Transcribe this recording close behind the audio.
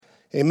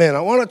Amen.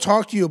 I want to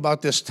talk to you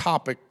about this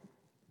topic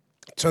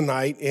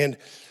tonight, and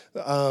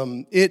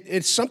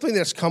it's something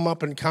that's come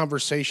up in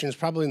conversations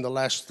probably in the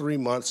last 3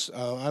 months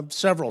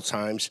several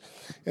times,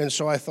 and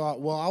so I thought,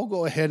 well, I'll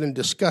go ahead and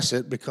discuss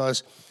it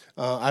because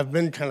I've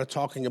been kind of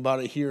talking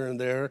about it here and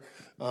there,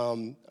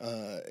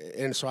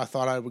 and so I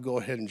thought I would go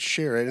ahead and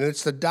share it, and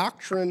it's the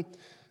doctrine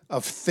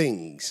of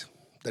things,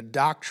 the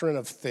doctrine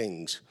of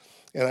things.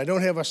 And I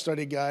don't have a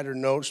study guide or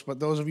notes, but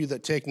those of you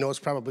that take notes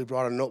probably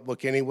brought a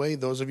notebook anyway.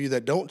 Those of you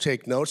that don't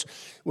take notes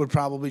would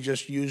probably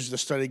just use the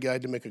study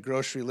guide to make a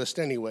grocery list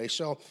anyway.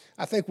 So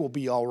I think we'll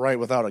be all right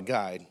without a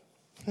guide.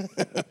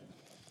 I'd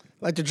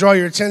like to draw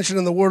your attention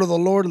in the word of the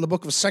Lord in the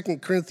book of 2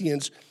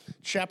 Corinthians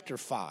chapter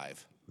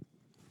 5.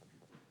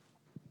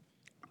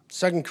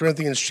 2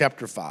 Corinthians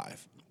chapter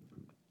 5.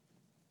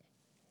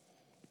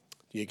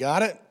 You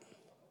got it?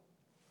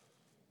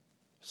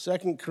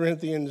 2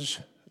 Corinthians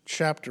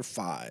chapter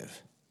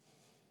 5.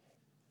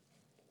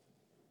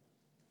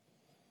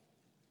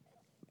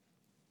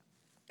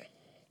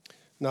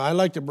 Now, I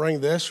like to bring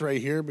this right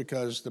here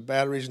because the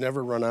batteries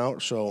never run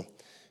out, so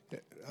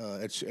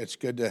it's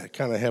good to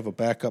kind of have a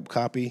backup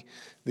copy.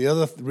 The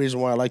other reason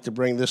why I like to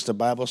bring this to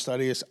Bible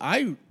study is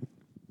I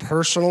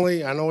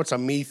personally, I know it's a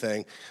me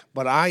thing,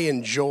 but I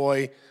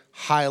enjoy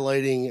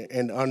highlighting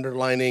and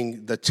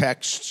underlining the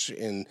texts,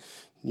 and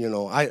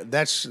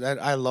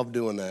I love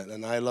doing that,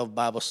 and I love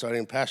Bible study.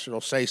 And Pastor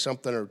will say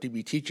something or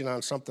be teaching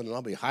on something, and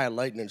I'll be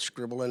highlighting and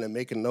scribbling and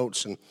making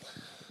notes, and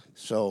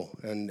so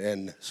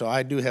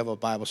I do have a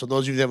Bible. So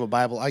those of you that have a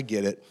Bible, I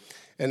get it,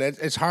 and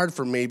it's hard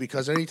for me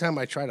because anytime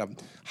I try to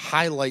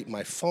highlight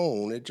my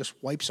phone, it just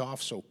wipes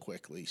off so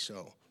quickly.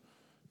 So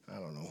I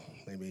don't know,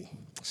 maybe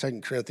 2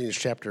 Corinthians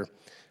chapter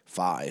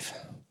 5.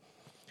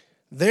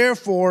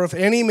 Therefore, if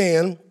any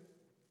man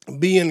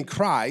be in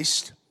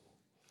Christ,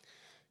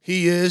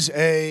 he is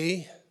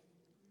a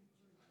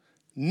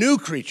new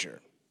creature.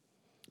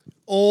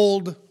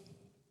 Old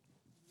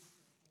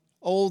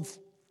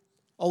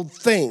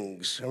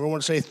things.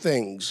 Everyone say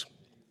things.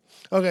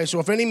 Okay, so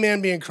if any man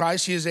be in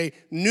Christ, he is a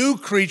new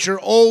creature.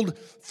 Old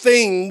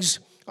things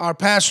are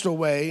passed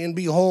away, and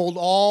behold,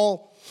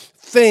 all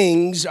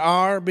things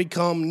are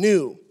become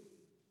new.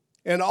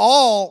 And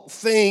all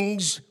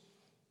things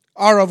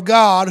are of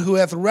God, who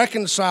hath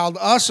reconciled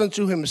us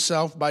unto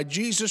himself by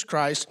Jesus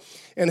Christ,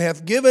 and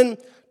hath given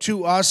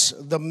to us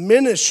the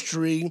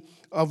ministry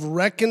of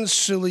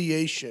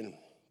reconciliation.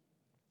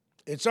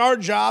 It's our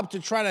job to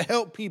try to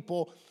help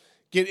people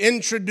get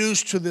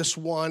introduced to this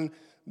one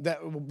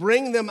that will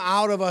bring them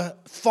out of a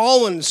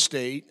fallen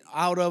state,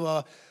 out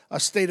of a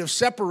state of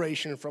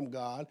separation from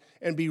God,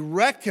 and be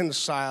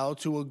reconciled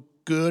to a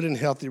good and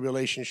healthy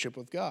relationship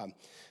with God.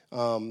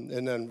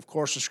 And then, of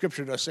course, the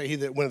scripture does say, he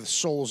that winneth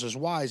souls is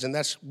wise, and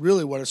that's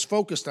really what it's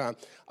focused on,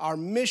 our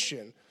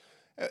mission.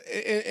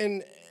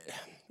 And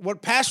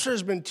what Pastor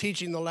has been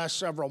teaching the last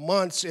several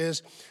months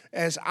is,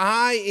 as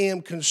I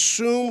am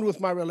consumed with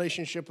my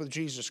relationship with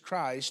Jesus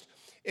Christ,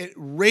 it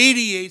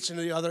radiates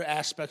into the other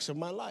aspects of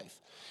my life.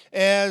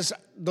 As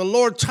the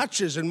Lord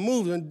touches and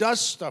moves and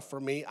does stuff for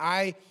me,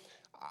 I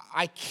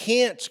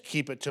can't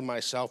keep it to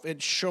myself.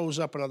 It shows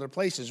up in other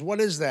places.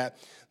 What is that?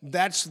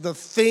 That's the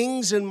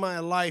things in my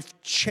life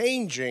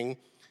changing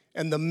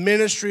and the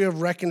ministry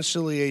of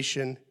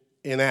reconciliation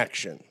in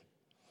action.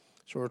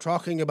 So we're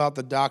talking about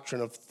the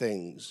doctrine of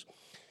things.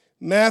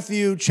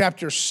 Matthew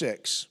chapter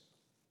 6,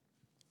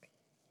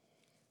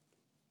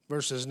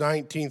 verses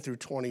 19 through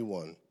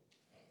 21.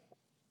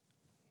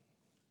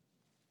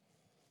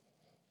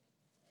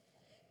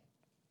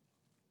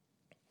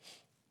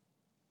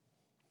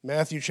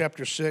 Matthew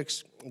chapter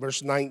 6,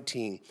 verse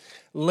 19.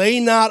 Lay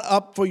not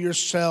up for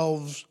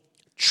yourselves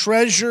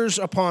treasures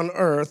upon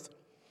earth,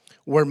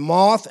 where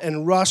moth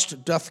and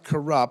rust doth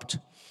corrupt,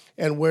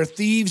 and where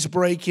thieves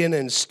break in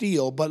and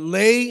steal, but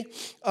lay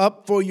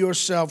up for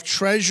yourself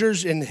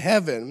treasures in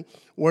heaven,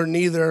 where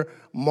neither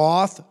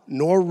moth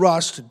nor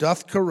rust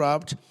doth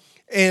corrupt,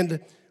 and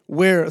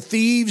where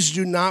thieves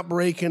do not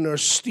break in or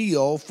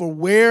steal. For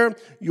where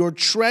your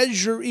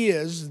treasure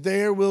is,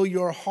 there will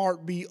your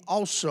heart be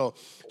also.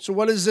 So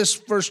what is this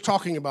verse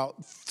talking about?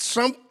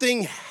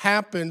 Something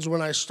happens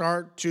when I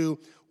start to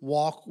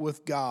walk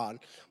with God.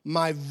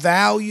 My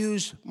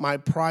values, my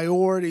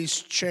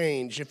priorities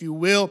change. If you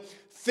will,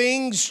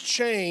 things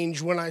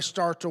change when I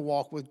start to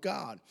walk with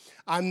God.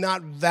 I'm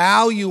not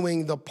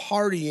valuing the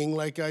partying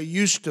like I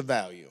used to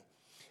value.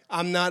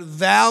 I'm not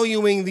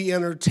valuing the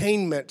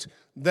entertainment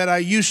that I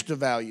used to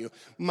value.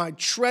 My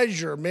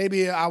treasure,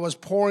 maybe I was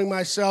pouring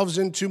myself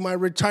into my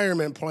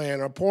retirement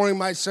plan or pouring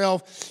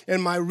myself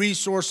and my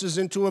resources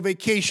into a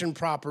vacation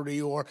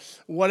property or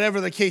whatever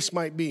the case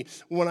might be.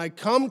 When I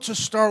come to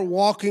start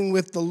walking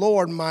with the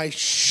Lord, my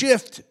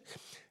shift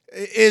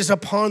is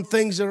upon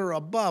things that are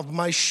above.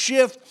 My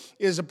shift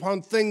is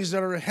upon things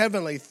that are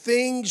heavenly.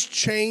 Things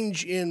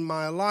change in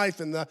my life,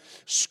 and the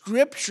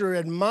scripture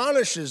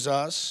admonishes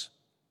us.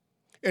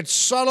 It's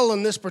subtle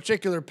in this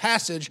particular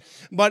passage,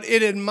 but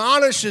it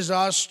admonishes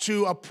us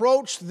to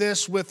approach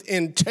this with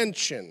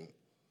intention.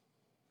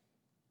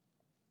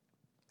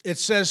 It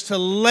says to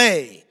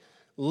lay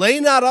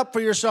Lay not up for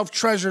yourself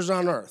treasures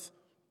on earth.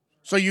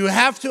 So you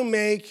have to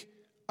make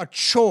a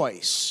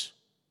choice.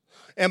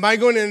 Am I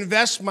going to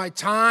invest my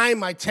time,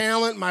 my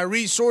talent, my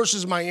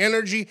resources, my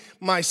energy,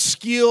 my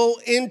skill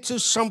into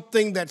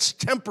something that's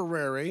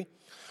temporary?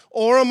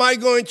 Or am I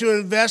going to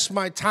invest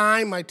my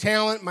time, my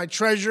talent, my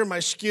treasure,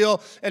 my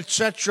skill,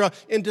 etc.,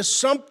 into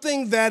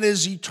something that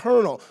is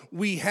eternal?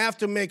 We have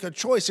to make a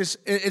choice.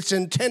 It's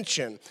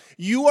intention.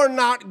 You are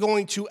not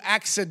going to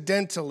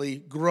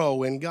accidentally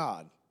grow in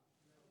God.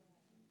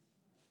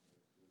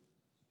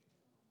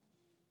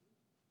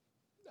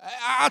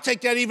 I'll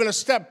take that even a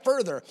step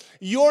further.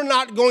 You're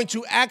not going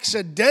to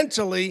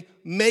accidentally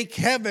make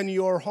heaven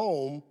your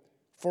home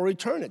for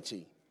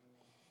eternity.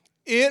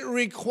 It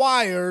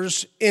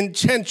requires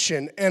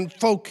intention and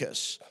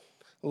focus.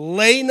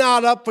 Lay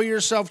not up for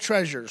yourself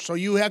treasures. So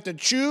you have to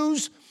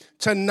choose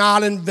to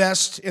not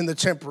invest in the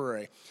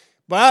temporary.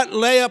 But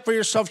lay up for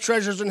yourself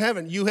treasures in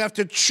heaven. You have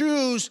to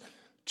choose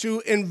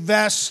to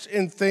invest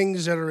in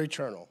things that are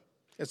eternal.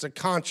 It's a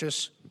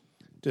conscious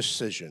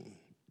decision.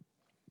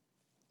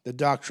 The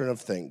Doctrine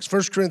of Things.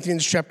 1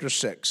 Corinthians chapter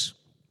 6,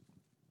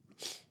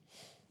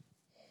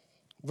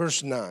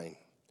 verse 9.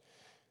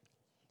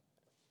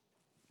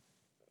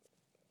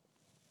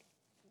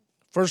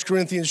 1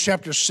 Corinthians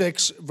chapter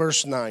 6,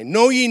 verse 9.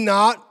 Know ye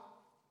not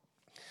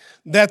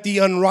that the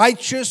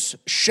unrighteous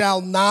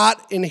shall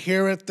not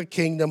inherit the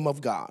kingdom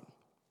of God?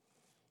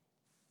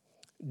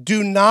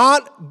 Do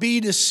not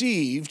be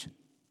deceived,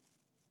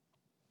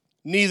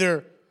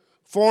 neither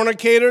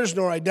fornicators,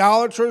 nor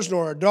idolaters,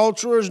 nor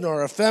adulterers,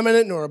 nor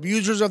effeminate, nor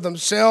abusers of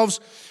themselves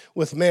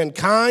with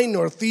mankind,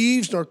 nor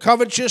thieves, nor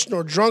covetous,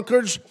 nor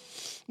drunkards,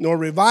 nor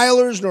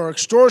revilers, nor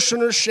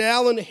extortioners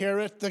shall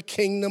inherit the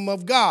kingdom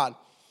of God.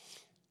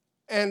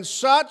 And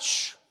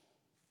such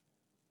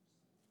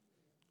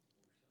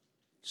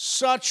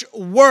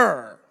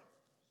were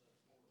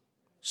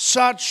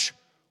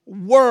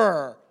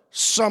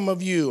some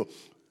of you.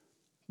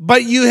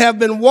 But you have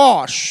been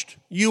washed,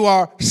 you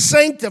are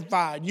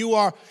sanctified, you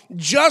are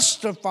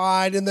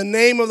justified in the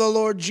name of the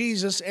Lord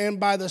Jesus and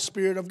by the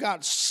Spirit of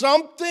God.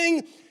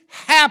 Something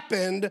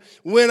happened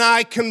when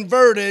I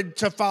converted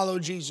to follow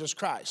Jesus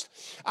Christ.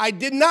 I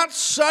did not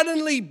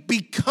suddenly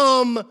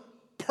become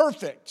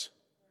perfect,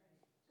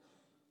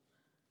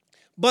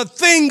 but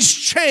things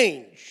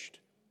changed.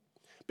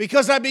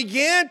 Because I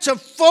began to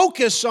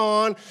focus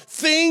on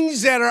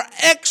things that are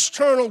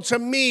external to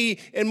me,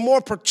 and more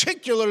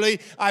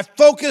particularly, I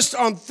focused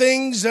on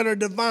things that are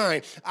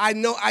divine.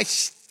 I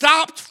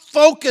stopped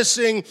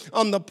focusing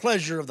on the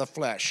pleasure of the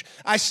flesh.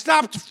 I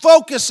stopped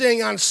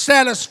focusing on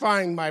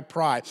satisfying my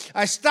pride.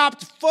 I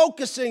stopped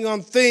focusing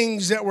on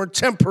things that were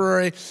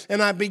temporary,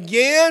 and I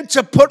began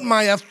to put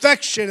my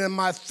affection and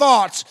my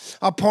thoughts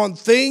upon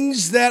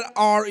things that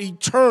are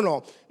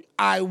eternal.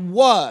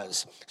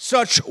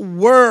 Such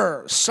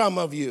were some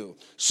of you.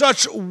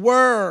 Such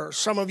were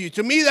some of you.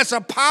 To me, that's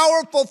a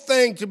powerful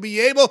thing to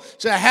be able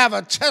to have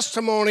a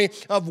testimony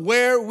of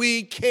where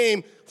we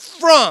came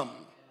from.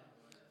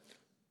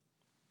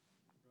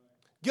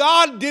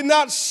 God did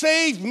not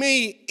save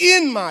me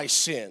in my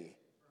sin.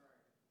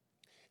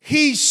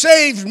 He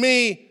saved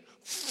me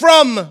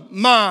from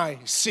my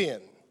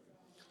sin.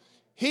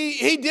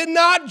 He did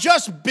not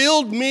just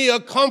build me a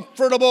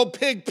comfortable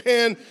pig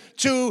pen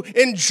to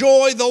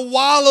enjoy the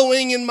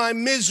wallowing in my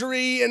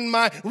misery and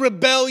my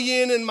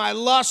rebellion and my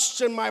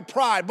lusts and my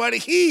pride, but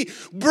he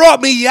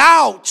brought me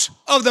out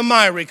of the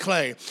miry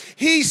clay.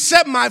 He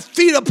set my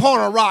feet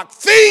upon a rock.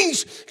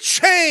 Things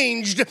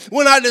changed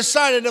when I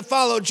decided to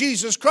follow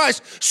Jesus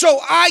Christ, so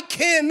I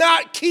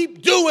cannot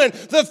keep doing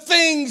the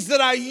things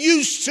that I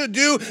used to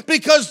do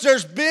because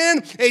there's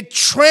been a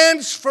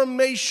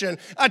transformation,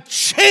 a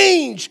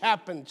change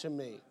happened to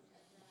me.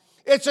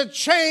 It's a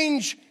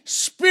change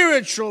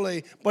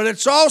spiritually, but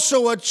it's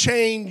also a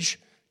change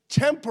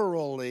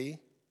temporally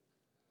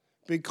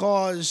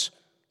because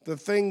the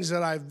things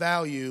that I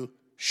value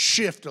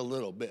shift a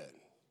little bit.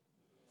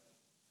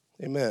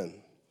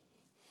 Amen.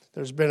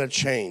 There's been a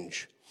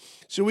change.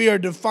 So we are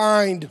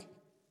defined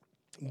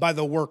by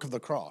the work of the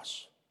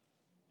cross.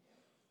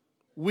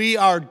 We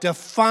are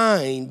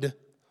defined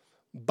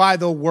by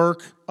the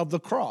work of the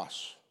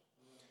cross.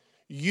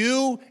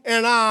 You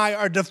and I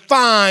are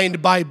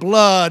defined by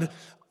blood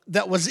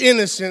that was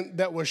innocent,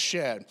 that was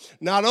shed.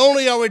 Not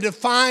only are we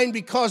defined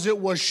because it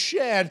was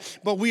shed,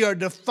 but we are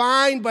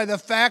defined by the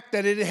fact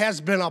that it has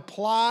been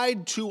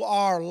applied to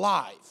our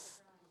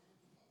life.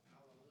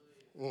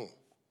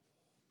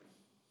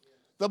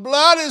 The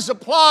blood is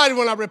applied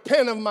when I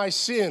repent of my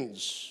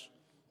sins.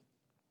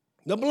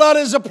 The blood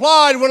is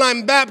applied when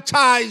I'm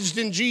baptized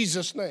in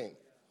Jesus' name.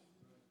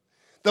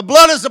 The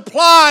blood is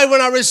applied when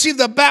I receive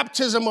the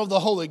baptism of the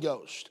Holy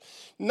Ghost.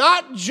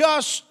 Not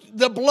just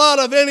the blood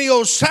of any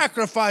old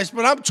sacrifice,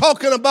 but I'm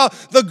talking about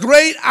the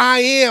great I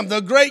am, the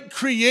great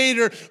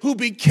Creator who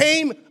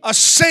became a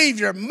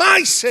Savior,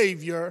 my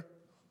Savior.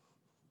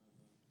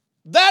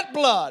 That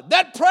blood,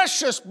 that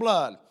precious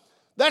blood,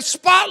 that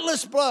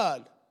spotless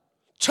blood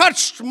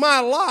touched my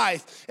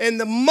life. And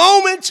the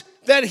moment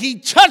that He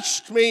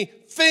touched me,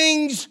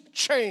 things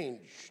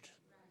changed.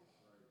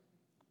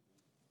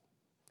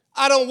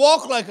 I don't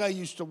walk like I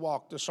used to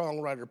walk, the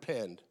songwriter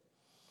penned.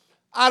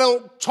 I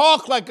don't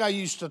talk like I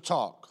used to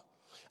talk.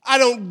 I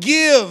don't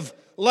give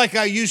like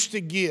I used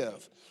to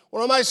give.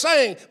 What am I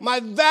saying? My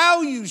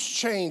values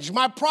change.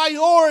 My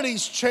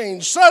priorities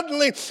change.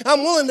 Suddenly,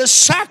 I'm willing to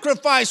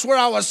sacrifice where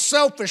I was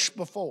selfish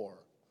before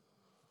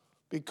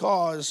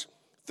because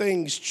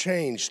things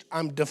changed.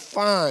 I'm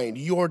defined.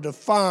 You're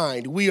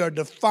defined. We are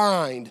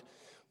defined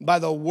by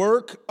the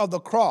work of the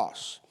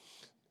cross.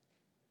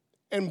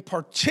 And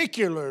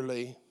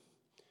particularly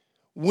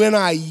when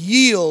I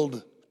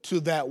yield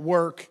to that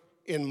work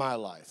in my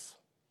life.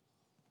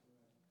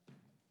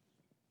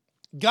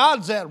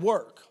 God's at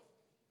work.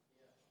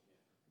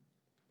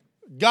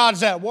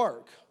 God's at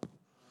work.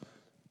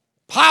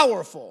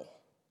 Powerful.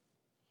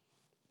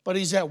 But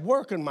he's at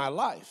work in my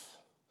life.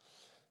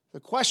 The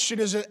question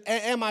is,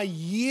 am I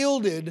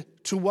yielded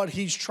to what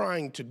he's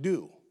trying to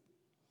do?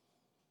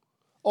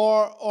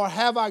 Or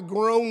have I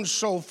grown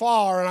so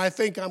far and I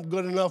think I'm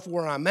good enough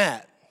where I'm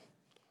at?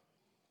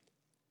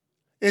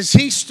 Is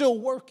he still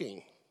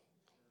working?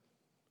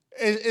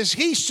 Is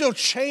he still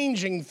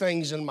changing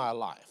things in my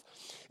life?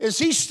 Is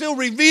he still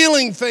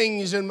revealing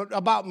things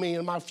about me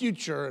and my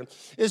future?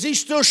 Is he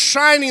still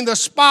shining the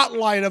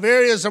spotlight of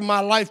areas of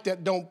my life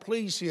that don't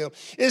please him?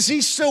 Is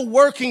he still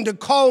working to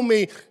call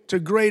me to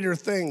greater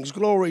things?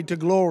 Glory to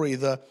glory,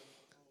 the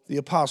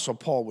Apostle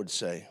Paul would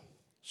say.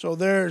 So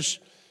there's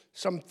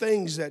some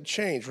things that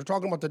change. We're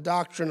talking about the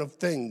doctrine of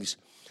things.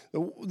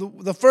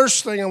 The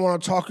first thing I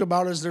want to talk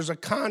about is there's a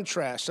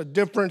contrast, a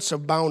difference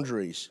of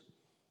boundaries.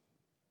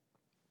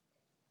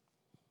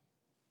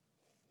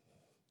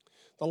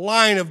 The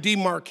line of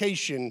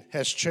demarcation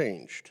has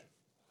changed.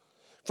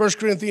 1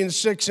 Corinthians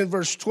 6 and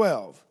verse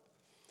 12.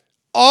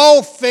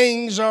 All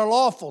things are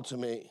lawful to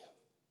me.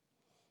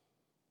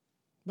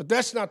 But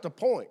that's not the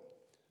point.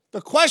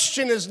 The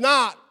question is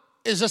not,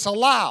 is this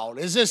allowed?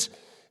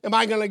 Am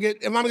I going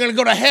to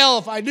go to hell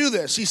if I do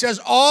this? He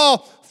says all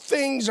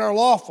things are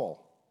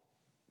lawful.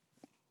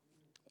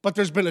 But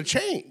there's been a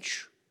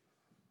change.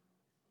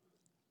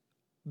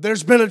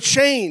 There's been a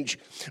change.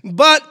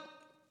 But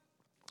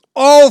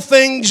all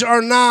things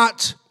are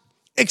not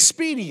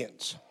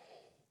expedient.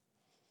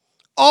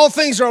 All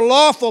things are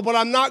lawful, but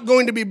I'm not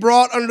going to be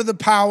brought under the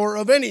power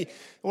of any.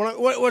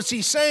 What's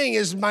he saying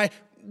is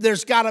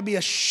there's got to be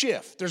a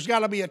shift. There's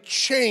got to be a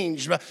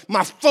change.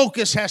 My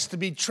focus has to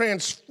be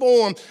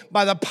transformed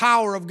by the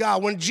power of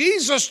God. When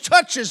Jesus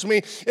touches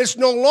me, it's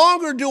no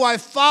longer do I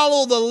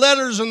follow the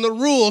letters and the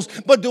rules,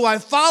 but do I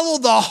follow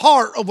the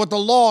heart of what the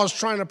law is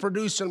trying to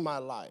produce in my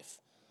life.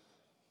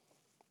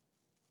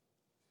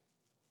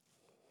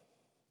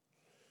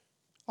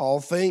 All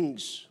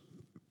things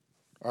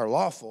are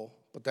lawful,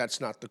 but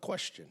that's not the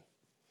question.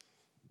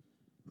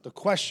 The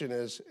question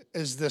is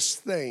this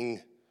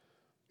thing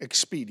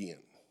expedient?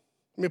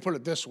 Let me put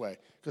it this way,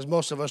 because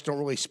most of us don't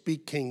really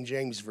speak King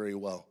James very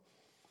well.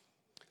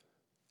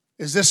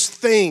 Is this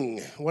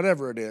thing,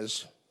 whatever it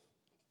is,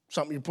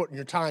 something you're putting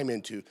your time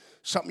into,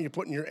 something you're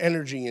putting your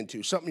energy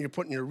into, something you're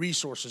putting your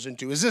resources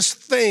into, is this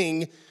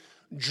thing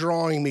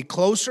drawing me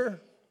closer?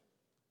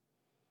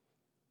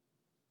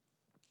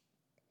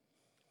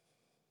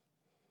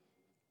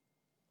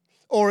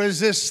 Or is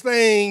this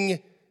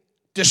thing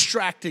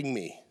distracting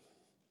me?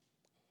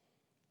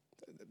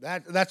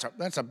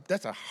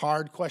 That's a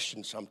hard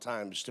question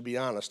sometimes to be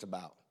honest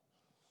about.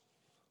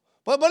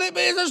 But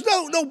there's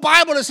no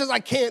Bible that says I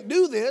can't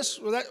do this.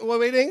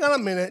 Wait, hang on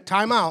a minute,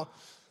 time out.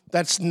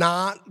 That's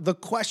not the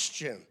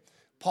question.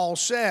 Paul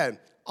said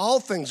all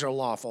things are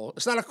lawful.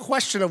 It's not a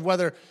question of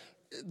whether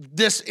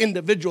this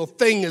individual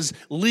thing is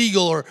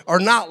legal or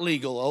not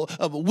legal,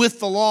 with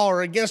the law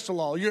or against the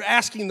law. You're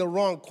asking the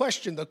wrong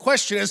question. The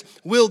question is,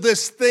 will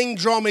this thing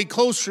draw me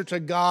closer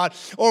to God,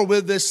 or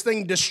will this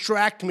thing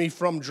distract me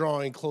from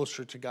drawing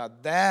closer to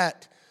God?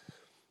 That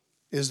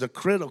is the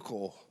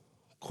critical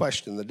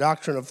question, the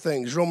doctrine of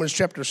things. Romans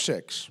chapter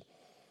 6,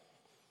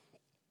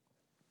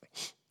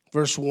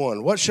 verse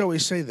 1. What shall we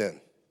say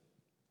then?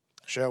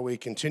 Shall we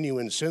continue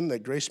in sin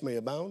that grace may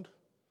abound?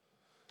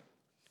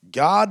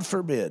 God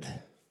forbid.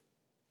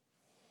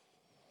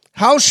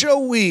 How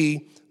shall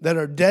we that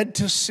are dead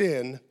to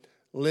sin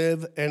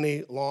live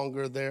any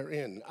longer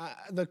therein?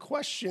 The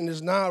question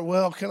is not,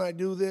 well, can I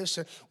do this?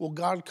 Will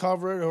God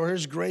cover it or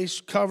his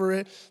grace cover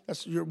it?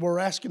 We're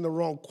asking the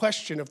wrong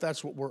question if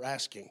that's what we're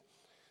asking.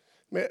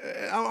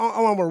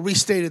 I want to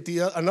restate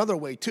it another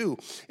way too.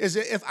 Is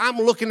if I'm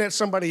looking at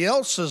somebody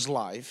else's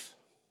life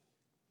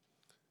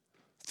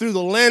through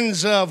the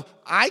lens of,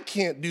 I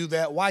can't do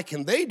that, why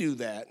can they do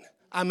that?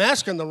 I'm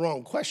asking the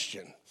wrong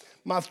question.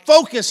 My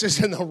focus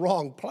is in the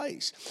wrong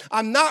place.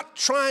 I'm not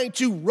trying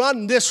to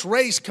run this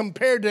race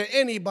compared to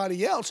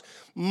anybody else.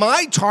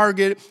 My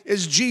target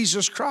is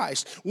Jesus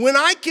Christ. When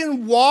I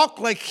can walk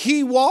like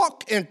he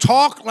walked and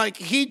talk like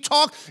he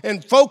talked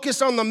and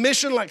focus on the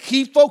mission like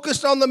he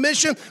focused on the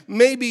mission,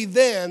 maybe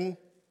then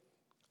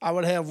I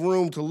would have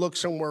room to look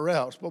somewhere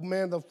else. But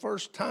man, the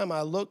first time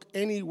I look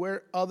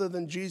anywhere other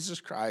than Jesus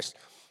Christ,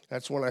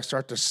 That's when I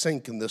start to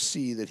sink in the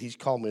sea that he's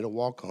called me to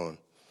walk on.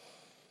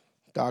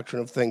 Doctrine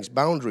of things.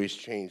 Boundaries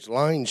change.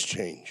 Lines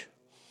change.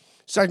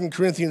 2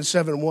 Corinthians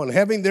 7:1.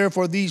 Having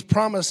therefore these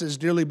promises,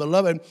 dearly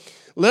beloved,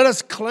 let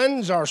us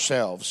cleanse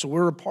ourselves. So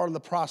we're a part of the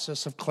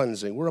process of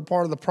cleansing. We're a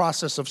part of the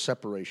process of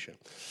separation.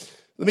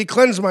 Let me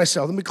cleanse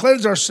myself. Let me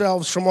cleanse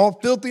ourselves from all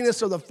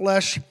filthiness of the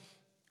flesh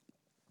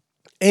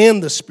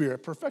and the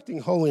spirit, perfecting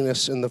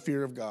holiness in the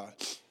fear of God.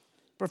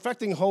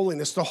 Perfecting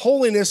holiness. The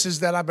holiness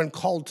is that I've been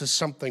called to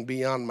something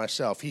beyond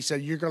myself. He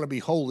said, you're going to be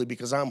holy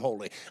because I'm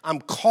holy.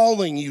 I'm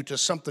calling you to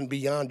something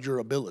beyond your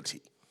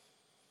ability.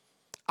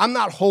 I'm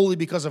not holy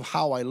because of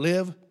how I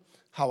live,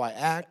 how I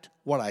act,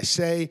 what I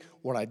say,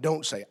 what I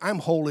don't say. I'm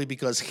holy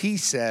because he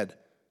said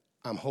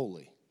I'm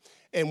holy.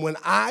 And when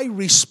I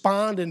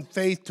respond in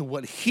faith to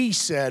what he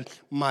said,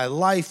 my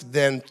life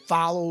then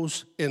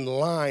follows in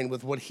line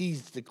with what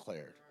he's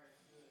declared.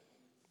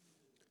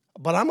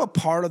 But I'm a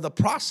part of the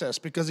process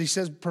because he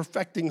says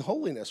perfecting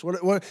holiness.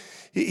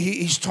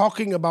 He's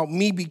talking about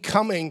me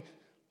becoming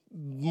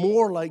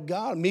more like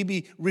God,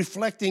 maybe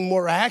reflecting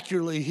more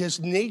accurately his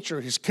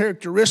nature, his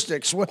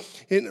characteristics.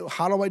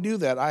 How do I do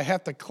that? I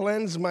have to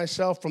cleanse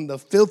myself from the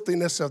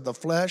filthiness of the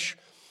flesh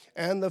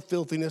and the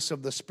filthiness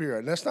of the spirit.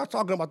 And that's not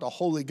talking about the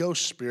Holy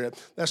Ghost spirit.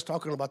 That's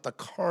talking about the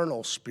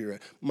carnal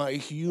spirit, my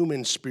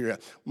human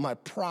spirit, my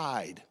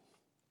pride.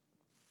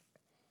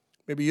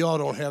 Maybe y'all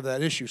don't have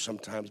that issue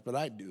sometimes, but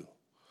I do.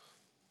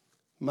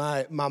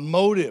 My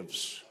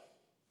motives,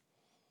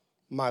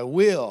 my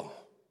will.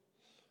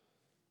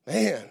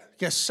 Man,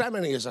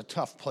 Gethsemane is a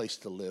tough place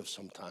to live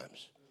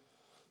sometimes.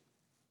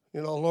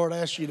 You know, Lord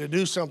asks you to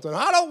do something.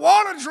 I don't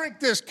want to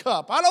drink this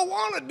cup. I don't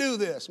want to do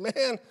this.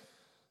 Man,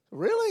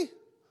 really?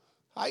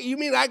 You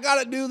mean I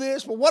got to do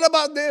this? Well, what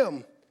about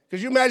them?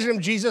 Could you imagine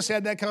if Jesus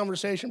had that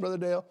conversation, Brother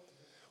Dale?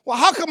 Well,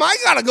 how come I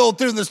got to go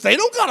through this? They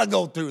don't got to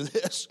go through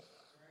this.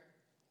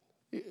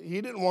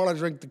 He didn't want to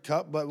drink the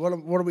cup, but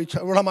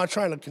what am I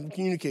trying to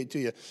communicate to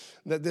you?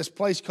 That this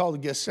place called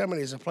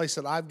Gethsemane is a place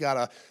that I've got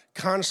to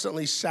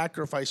constantly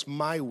sacrifice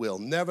my will.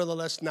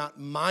 Nevertheless, not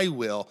my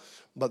will,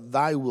 but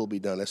thy will be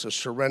done. It's a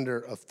surrender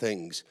of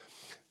things.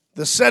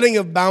 The setting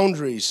of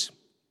boundaries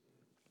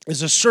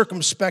is a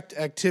circumspect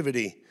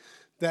activity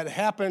that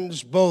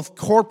happens both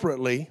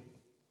corporately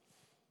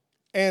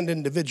and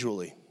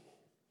individually.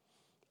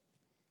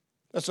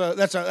 That's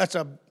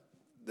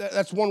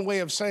one way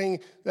of saying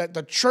that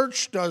the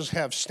church does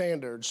have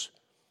standards,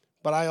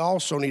 but I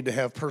also need to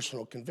have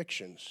personal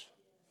convictions.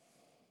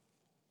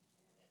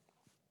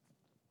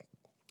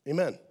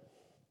 Amen.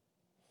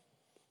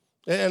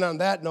 And on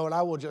that note,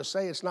 I will just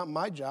say it's not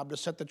my job to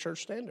set the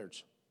church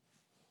standards.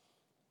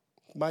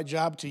 It's my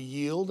job to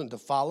yield and to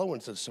follow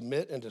and to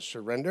submit and to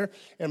surrender,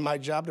 and my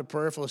job to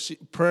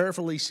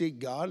prayerfully seek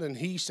God, and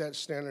he sets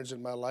standards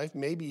in my life,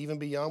 maybe even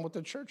beyond what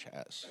the church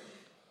has.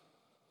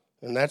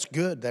 And that's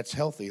good, that's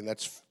healthy, and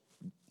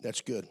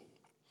that's good.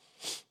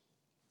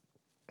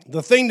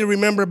 The thing to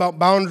remember about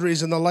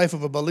boundaries in the life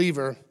of a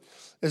believer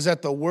is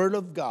that the Word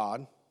of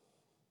God,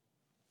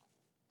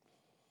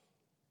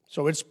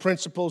 so its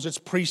principles, its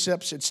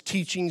precepts, its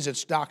teachings,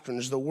 its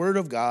doctrines, the Word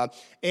of God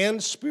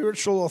and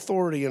spiritual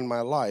authority in my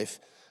life,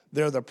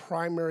 they're the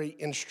primary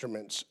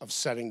instruments of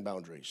setting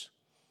boundaries.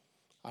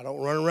 I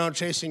don't run around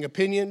chasing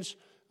opinions.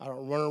 I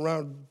don't run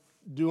around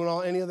doing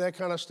any of that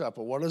kind of stuff.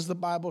 But what does the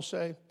Bible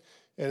say?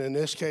 And in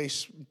this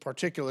case,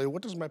 particularly,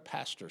 what does my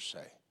pastor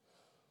say?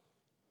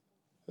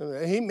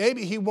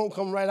 Maybe he won't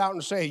come right out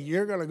and say,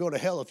 you're going to go to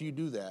hell if you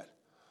do that.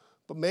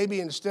 But maybe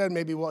instead,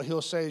 what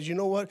he'll say is, you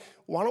know what?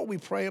 Why don't we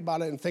pray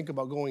about it and think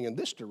about going in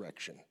this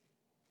direction?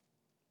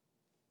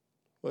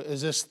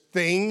 Is this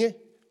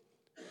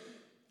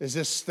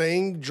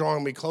thing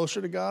drawing me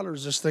closer to God, or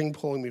is this thing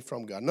pulling me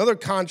from God? Another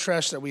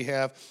contrast that we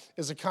have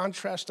is a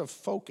contrast of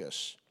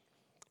focus.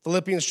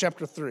 Philippians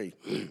chapter 3.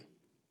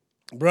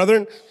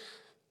 Brethren,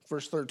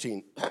 verse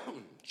 13,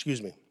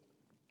 excuse me.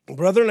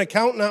 Brethren, I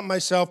count not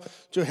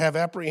myself to have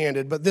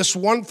apprehended, but this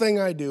one thing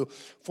I do,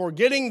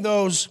 forgetting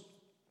those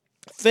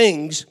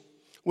things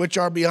which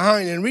are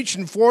behind and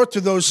reaching forth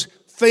to those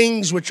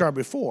things which are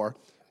before,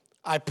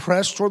 I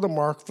press toward the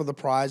mark for the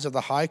prize of the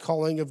high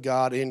calling of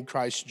God in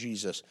Christ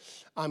Jesus.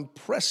 I'm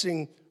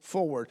pressing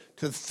forward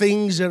to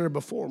things that are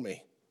before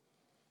me.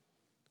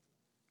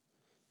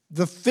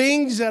 The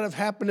things that have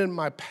happened in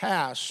my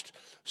past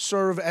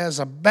serve as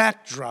a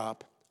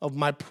backdrop of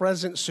my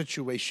present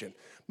situation.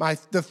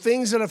 The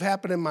things that have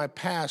happened in my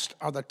past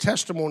are the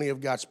testimony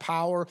of God's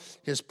power,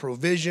 his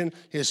provision,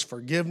 his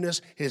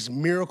forgiveness, his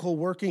miracle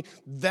working.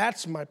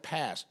 That's my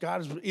past.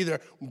 God has either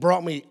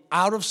brought me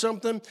out of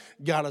something,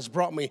 God has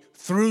brought me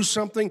through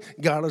something,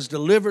 God has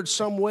delivered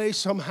some way,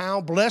 somehow,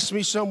 blessed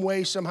me some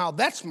way, somehow.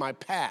 That's my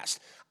past.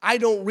 I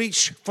don't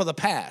reach for the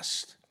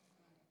past.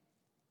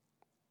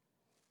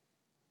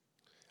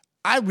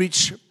 I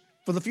reach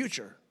for the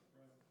future.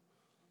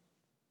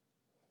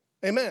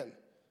 Amen.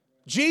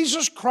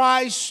 Jesus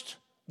Christ,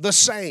 the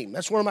same.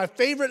 That's one of my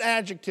favorite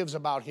adjectives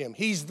about him.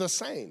 He's the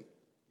same.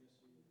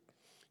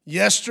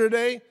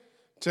 Yesterday,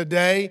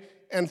 today,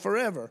 and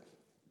forever.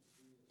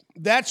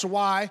 That's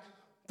why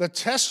the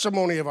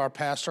testimony of our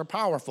past are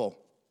powerful.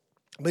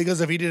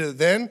 Because if he did it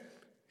then,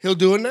 he'll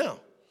do it now.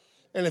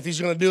 And if he's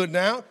going to do it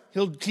now,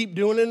 he'll keep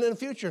doing it in the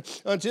future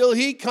until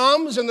he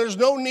comes and there's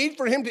no need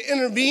for him to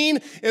intervene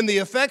in the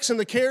effects and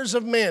the cares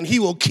of man. He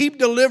will keep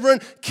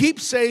delivering, keep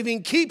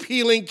saving, keep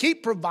healing,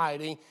 keep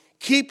providing,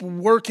 keep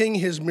working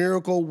his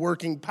miracle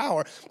working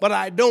power. But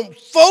I don't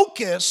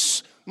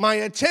focus my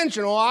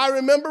attention. Oh, I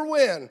remember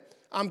when.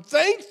 I'm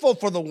thankful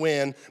for the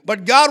when,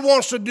 but God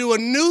wants to do a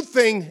new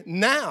thing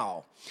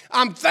now.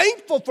 I'm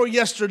thankful for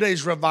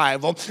yesterday's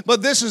revival,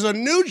 but this is a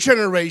new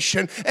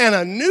generation and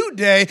a new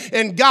day,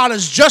 and God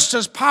is just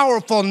as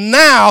powerful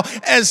now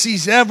as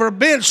he's ever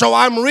been. So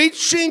I'm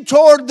reaching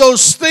toward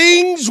those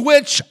things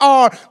which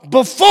are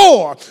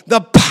before, the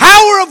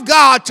power of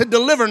God to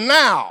deliver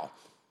now.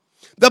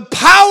 The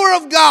power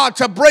of God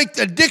to break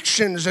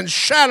addictions and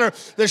shatter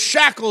the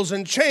shackles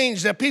and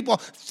chains that people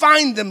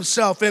find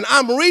themselves in.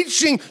 I'm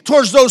reaching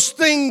towards those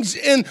things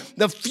in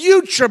the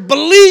future,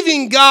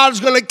 believing God's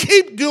going to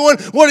keep doing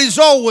what he's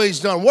always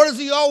done. What has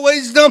he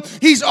always done?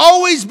 He's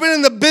always been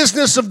in the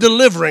business of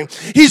delivering.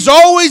 He's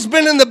always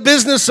been in the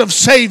business of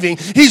saving.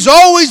 He's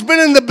always been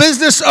in the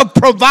business of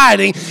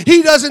providing.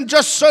 He doesn't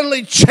just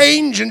suddenly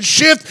change and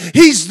shift.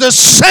 He's the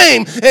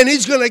same, and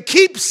he's going to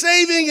keep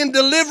saving and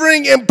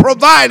delivering and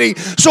providing.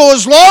 So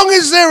as long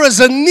as there is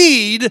a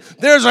need,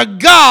 there's a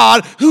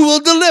God who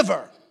will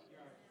deliver.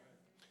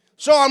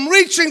 So I'm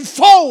reaching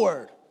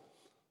forward,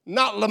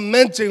 not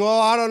lamenting, oh,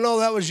 I don't know,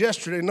 that was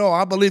yesterday. No,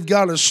 I believe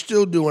God is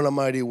still doing a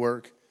mighty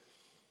work.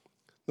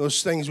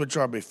 Those things which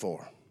are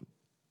before.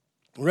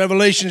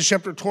 Revelation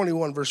chapter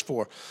 21, verse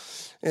 4.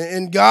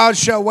 And God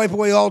shall wipe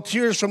away all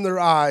tears from their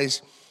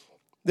eyes.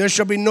 There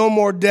shall be no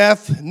more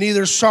death,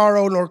 neither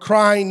sorrow nor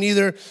crying,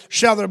 neither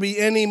shall there be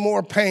any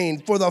more pain.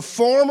 For the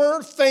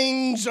former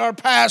things are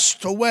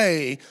passed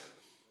away.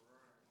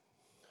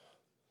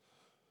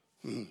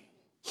 And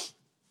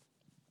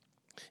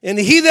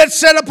he that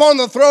sat upon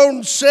the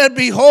throne said,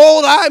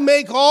 behold, I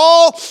make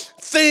all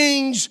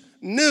things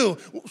new.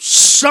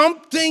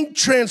 Something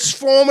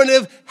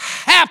transformative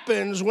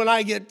happens when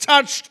I get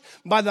touched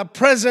by the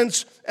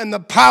presence and the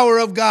power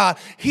of God.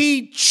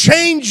 He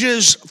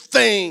changes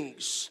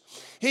things.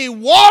 He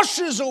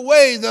washes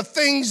away the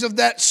things of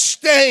that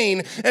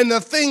stain and the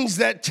things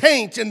that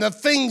taint and the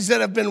things that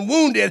have been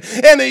wounded.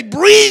 And he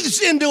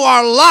breathes into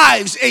our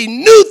lives a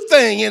new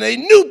thing and a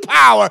new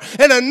power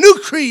and a new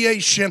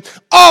creation.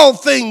 All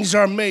things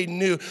are made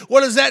new.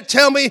 What does that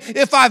tell me?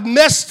 If I've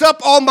messed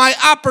up all my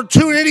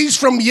opportunities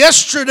from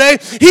yesterday,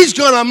 he's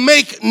going to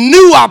make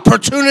new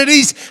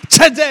opportunities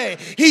today.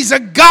 He's a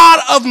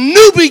God of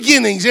new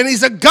beginnings, and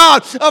he's a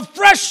God of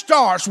fresh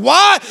starts.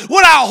 Why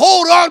would I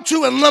hold on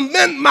to and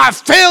lament my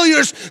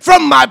failures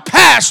from my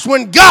past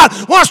when God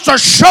wants to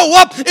show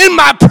up in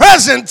my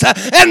present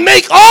and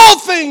make all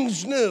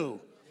things new?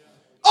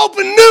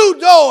 Open new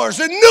doors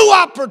and new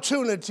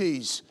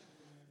opportunities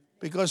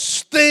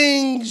because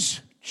things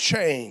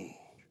change.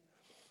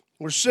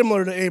 We're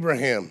similar to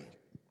Abraham.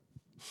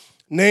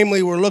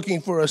 Namely, we're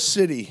looking for a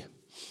city.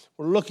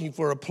 We're looking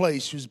for a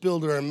place whose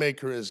builder and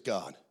maker is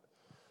God.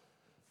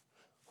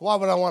 Why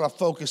would I want to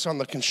focus on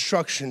the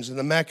constructions and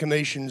the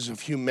machinations of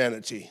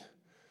humanity?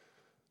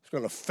 It's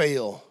going to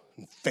fail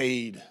and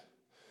fade.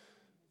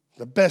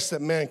 The best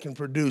that man can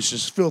produce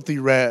is filthy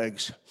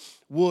rags,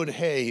 wood,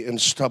 hay,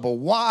 and stubble.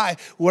 Why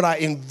would I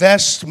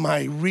invest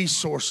my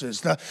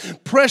resources, the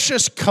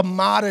precious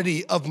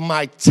commodity of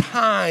my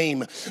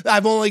time?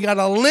 I've only got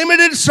a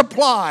limited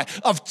supply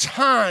of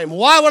time.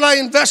 Why would I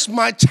invest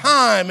my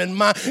time and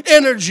my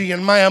energy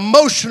and my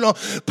emotional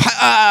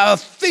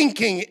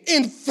thinking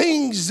in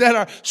things that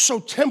are so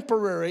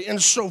temporary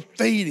and so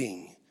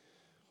fading?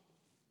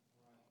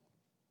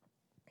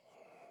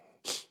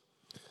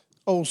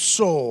 O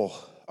soul,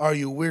 are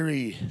you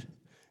weary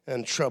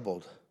and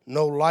troubled?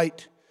 No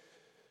light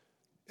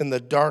in the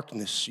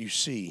darkness you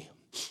see.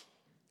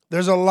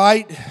 There's a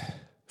light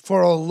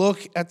for a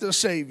look at the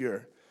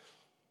Savior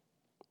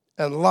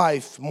and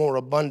life more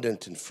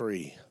abundant and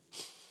free.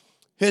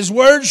 His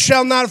word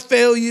shall not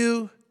fail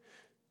you,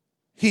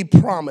 he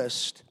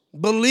promised.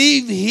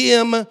 Believe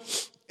him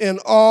and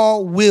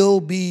all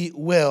will be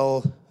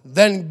well.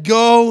 Then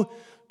go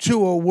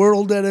to a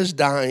world that is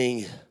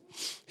dying,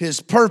 his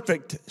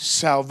perfect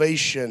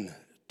salvation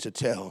to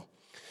tell.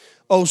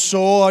 O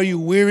soul, are you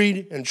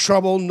wearied and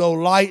troubled? No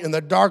light in the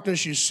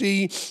darkness you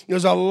see.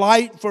 There's a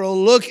light for a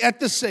look at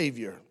the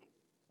Savior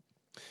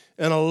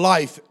and a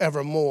life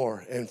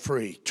evermore and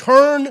free.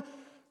 Turn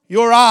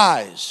your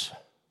eyes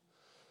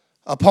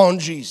upon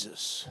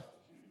Jesus.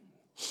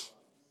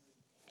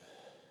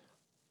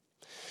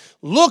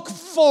 Look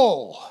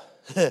full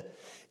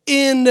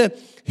in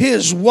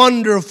his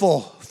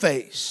wonderful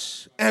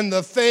face, and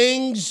the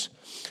things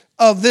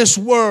of this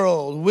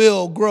world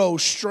will grow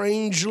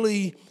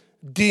strangely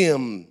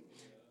dim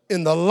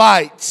in the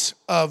light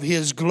of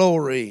his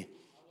glory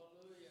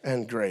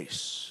and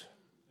grace.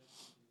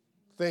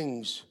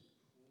 Things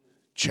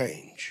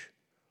change.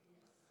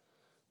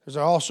 There's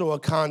also a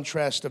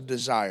contrast of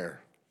desire.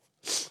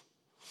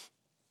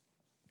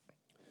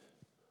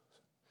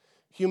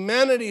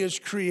 humanity is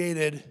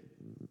created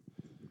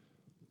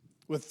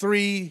with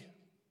three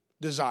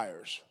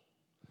desires.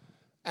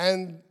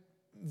 And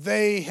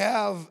they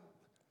have,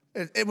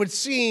 it would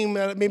seem,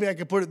 maybe I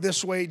could put it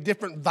this way,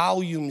 different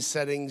volume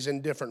settings in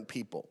different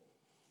people.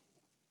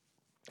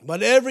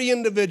 But every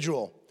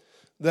individual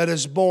that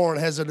is born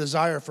has a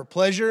desire for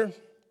pleasure,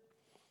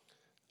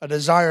 a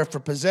desire for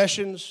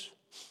possessions,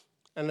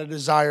 and a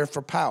desire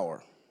for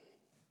power.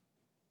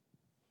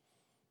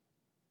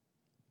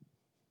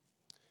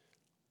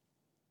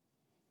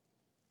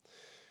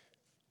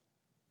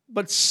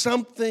 But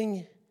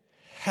something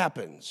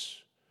happens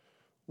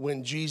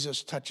when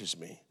Jesus touches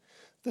me.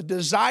 The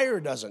desire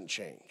doesn't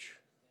change,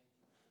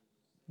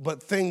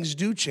 but things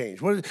do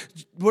change. What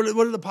did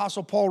the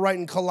Apostle Paul write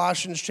in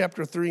Colossians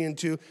chapter 3 and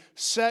 2?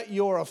 Set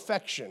your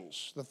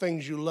affections, the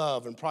things you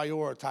love and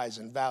prioritize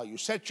and value.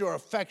 Set your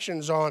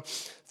affections on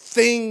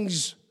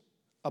things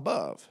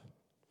above,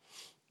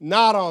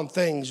 not on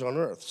things on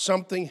earth.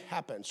 Something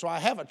happens. So I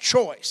have a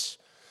choice.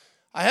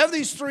 I have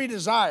these three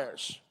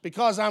desires.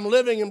 Because I'm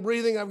living and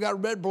breathing, I've got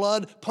red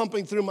blood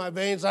pumping through my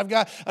veins. I've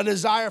got a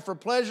desire for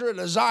pleasure, a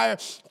desire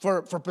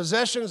for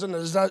possessions, and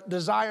a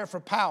desire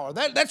for power.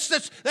 That's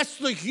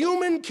the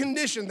human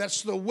condition.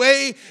 That's the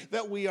way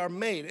that we are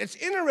made. It's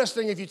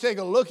interesting if you take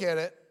a look at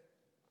it,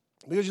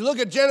 because you look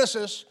at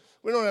Genesis.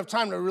 We don't have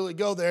time to really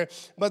go there,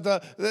 but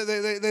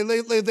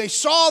they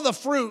saw the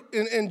fruit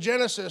in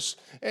Genesis,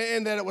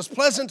 and that it was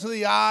pleasant to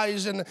the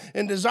eyes and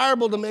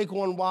desirable to make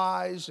one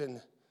wise.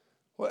 And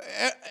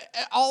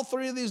all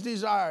three of these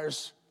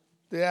desires,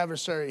 the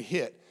adversary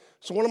hit.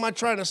 So what am I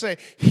trying to say?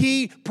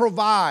 He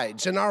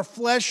provides, and our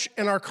flesh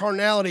and our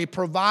carnality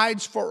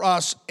provides for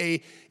us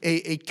a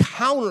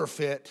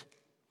counterfeit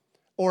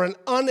or an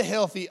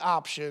unhealthy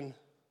option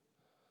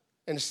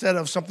instead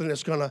of something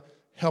that's going to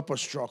help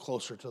us draw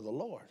closer to the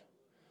Lord.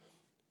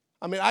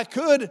 I mean, I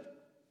could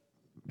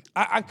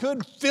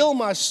fill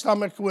my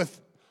stomach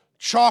with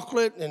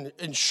chocolate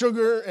and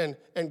sugar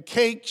and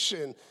cakes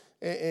and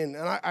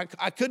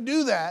I could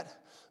do that,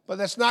 but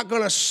that's not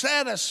going to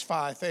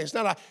satisfy things. It's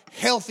not a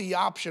healthy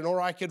option.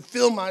 Or I could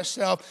fill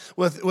myself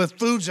with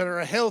foods that are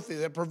healthy,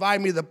 that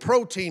provide me the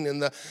protein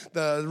and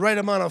the right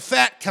amount of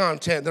fat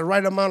content, the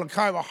right amount of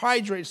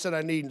carbohydrates that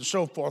I need and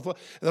so forth,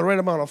 the right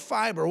amount of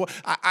fiber.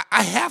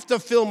 I have to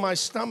fill my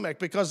stomach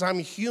because I'm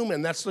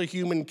human. That's the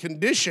human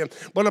condition.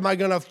 But am I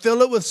going to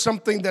fill it with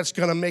something that's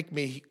going to make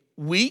me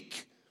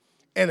weak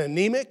and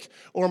anemic?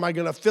 Or am I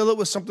going to fill it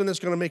with something that's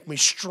going to make me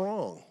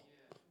strong?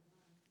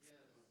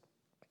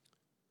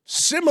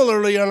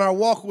 Similarly, in our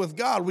walk with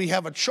God, we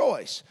have a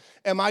choice.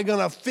 Am I going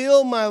to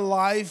fill my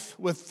life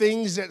with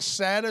things that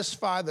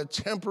satisfy the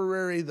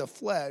temporary, the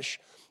flesh,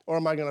 or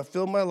am I going to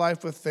fill my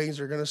life with things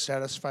that are going to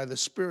satisfy the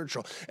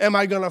spiritual? Am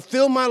I going to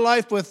fill my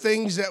life with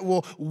things that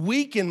will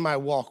weaken my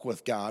walk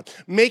with God,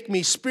 make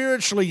me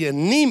spiritually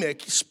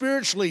anemic,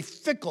 spiritually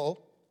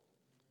fickle,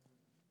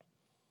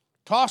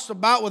 tossed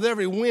about with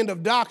every wind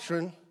of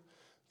doctrine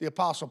the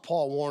Apostle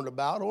Paul warned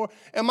about? Or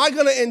am I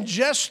going to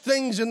ingest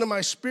things into my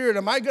spirit?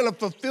 Am I going to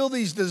fulfill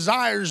these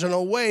desires in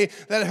a way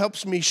that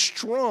helps me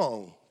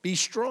be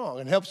strong,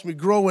 and helps me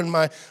grow in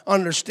my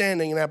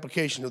understanding and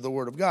application of the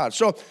Word of God?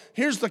 So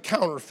here's the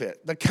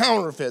counterfeit.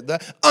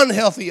 The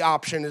unhealthy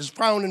option is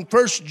found in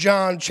 1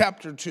 John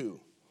chapter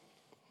 2.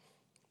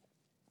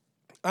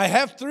 I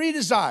have three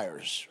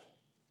desires: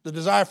 the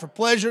desire for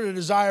pleasure, the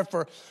desire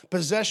for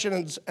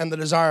possessions, and the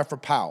desire for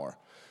power.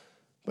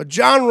 But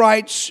John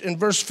writes in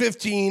verse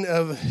 15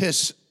 of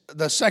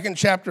the second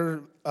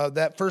chapter of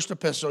that first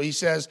epistle, he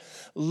says,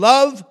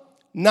 "Love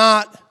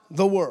not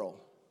the world."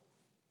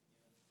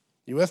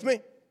 You with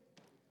me?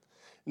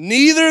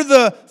 "Neither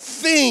the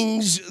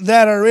things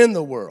that are in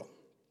the world.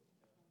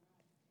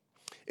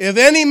 If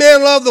any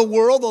man love the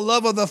world, the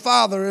love of the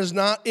Father is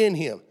not in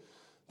him."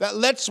 That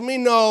lets me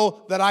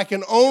know that I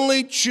can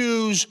only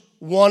choose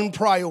one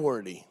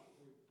priority.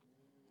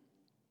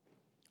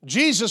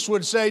 Jesus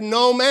would say,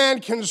 no man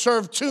can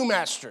serve two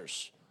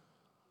masters.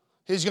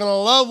 He's going to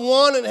love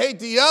one and hate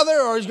the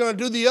other, or he's going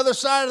to do the other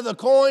side of the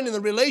coin in the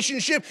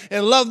relationship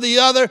and love the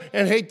other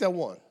and hate the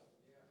one.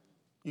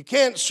 You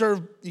can't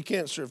serve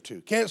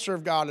two. Can't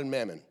serve God and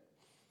mammon.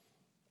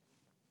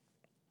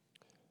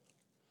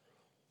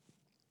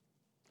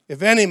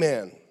 If any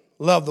man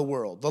love the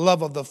world, the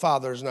love of the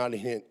Father is not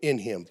in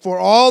him. For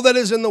all that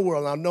is in the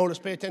world, now notice,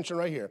 pay attention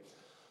right here.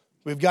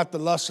 We've got the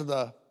lust of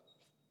the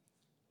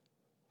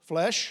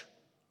flesh,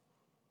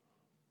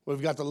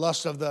 we've got the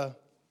lust of the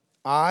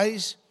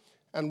eyes,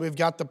 and we've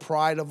got the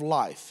pride of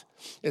life.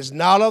 It's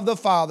not of the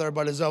Father,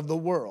 but is of the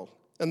world.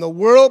 And the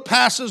world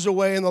passes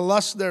away in the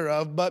lust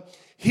thereof, but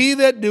he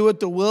that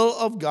doeth the will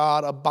of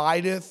God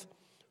abideth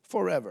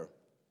forever.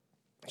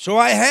 So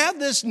I have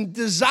this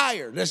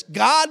desire, this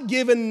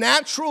God-given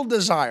natural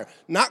desire,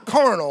 not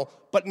carnal,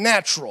 but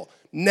natural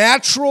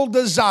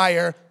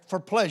desire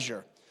for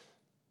pleasure.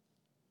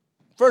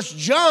 1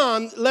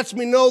 John lets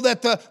me know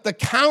that the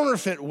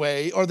counterfeit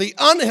way, or the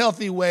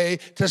unhealthy way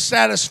to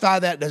satisfy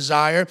that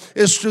desire,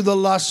 is through the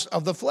lust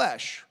of the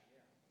flesh.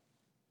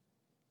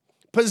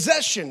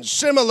 Possessions,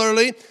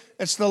 similarly,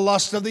 It's the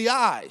lust of the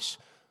eyes.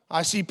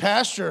 I see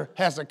Pastor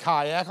has a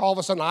kayak. All of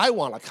a sudden, I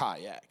want a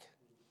kayak.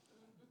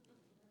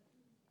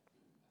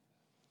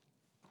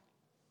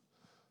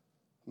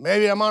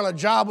 Maybe I'm on a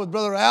job with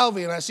Brother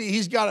Alvey, and I see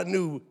he's got a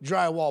new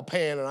drywall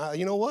pan. And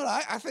you know what?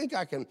 I think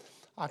I can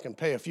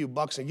pay a few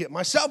bucks and get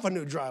myself a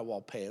new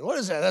drywall pan. What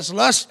is that? That's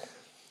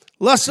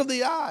lust of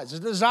the eyes, a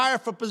desire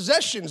for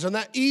possessions, and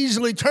that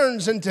easily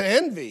turns into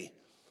envy.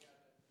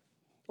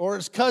 Or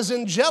it's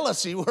cousin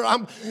jealousy, where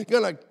I'm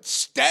going to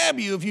stab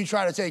you if you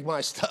try to take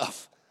my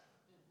stuff.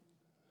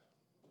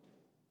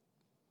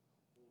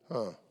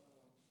 I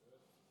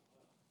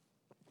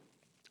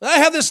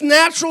have this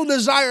natural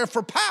desire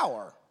for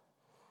power.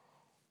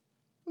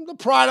 The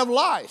pride of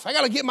life. I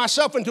got to get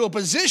myself into a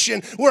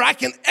position where I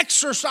can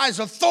exercise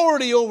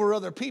authority over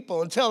other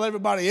people and tell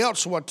everybody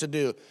else what to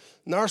do.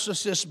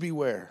 Narcissists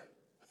beware.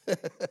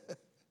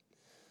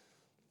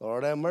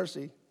 Lord have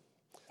mercy.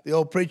 The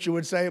old preacher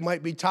would say it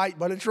might be tight,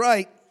 but it's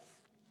right.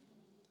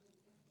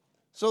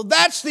 So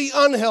that's the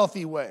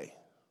unhealthy way.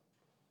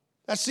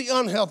 That's the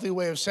unhealthy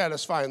way of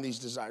satisfying these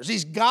desires.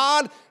 These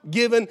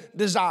God-given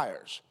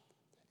desires.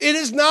 It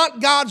is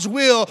not God's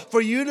will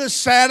for you to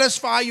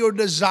satisfy your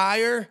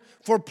desire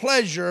for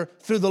pleasure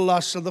through the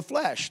lusts of the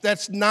flesh.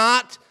 That's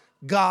not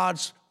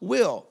God's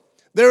will.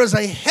 There is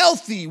a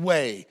healthy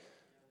way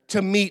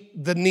to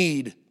meet the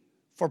need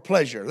for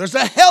pleasure. There's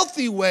a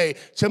healthy way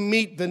to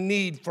meet the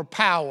need for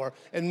power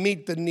and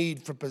meet the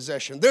need for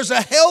possession. There's a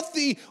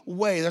healthy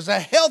way. There's a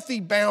healthy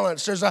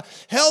balance. There's a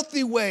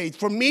healthy way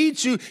for me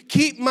to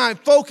keep my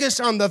focus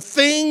on the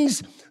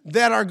things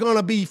that are going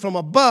to be from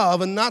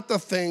above and not the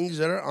things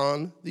that are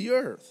on the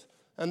earth.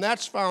 And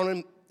that's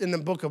found in the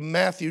book of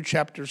Matthew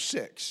chapter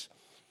 6.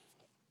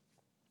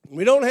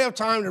 We don't have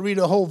time to read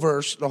a whole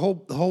verse, the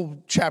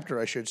whole chapter,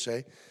 I should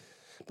say.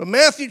 But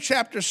Matthew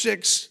chapter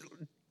 6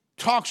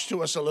 talks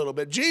to us a little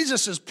bit.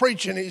 Jesus is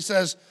preaching. He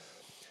says,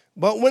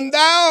 "But when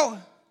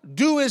thou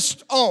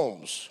doest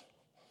alms,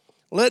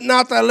 let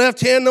not thy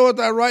left hand know what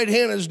thy right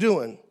hand is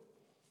doing."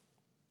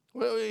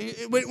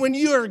 When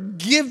you're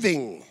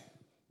giving,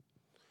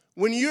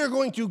 when you're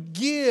going to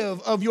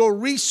give of your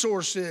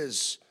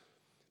resources,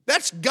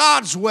 that's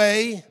God's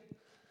way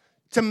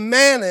to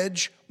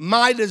manage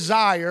my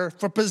desire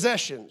for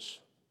possessions.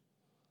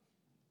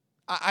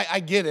 I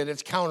get it.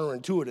 It's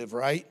counterintuitive,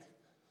 right?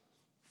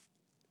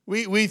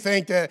 We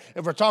think that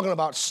if we're talking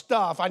about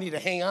stuff, I need to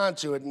hang on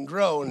to it and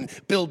grow and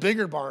build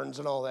bigger barns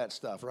and all that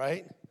stuff,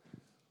 right?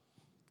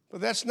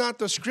 But that's not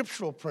the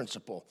scriptural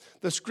principle.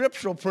 The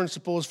scriptural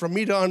principle is for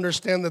me to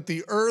understand that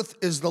the earth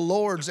is the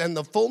Lord's and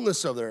the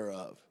fullness of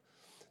thereof.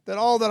 That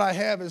all that I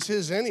have is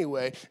His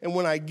anyway. And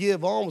when I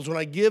give alms, when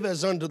I give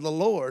as unto the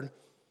Lord,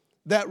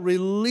 that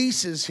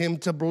releases Him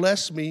to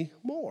bless me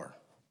more.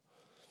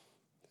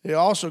 He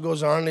also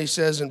goes on and he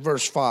says in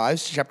verse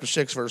 5, chapter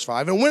 6, verse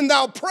 5, "And when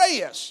thou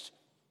prayest,"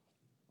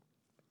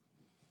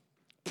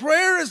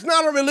 prayer is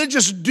not a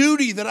religious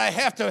duty that I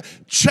have to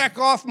check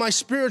off my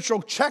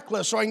spiritual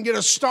checklist so I can get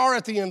a star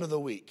at the end of the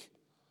week.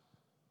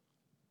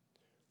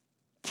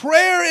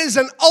 Prayer is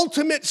an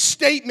ultimate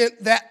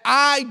statement that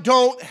I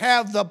don't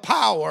have the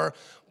power,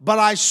 but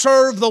I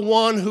serve the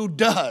one who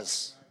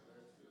does.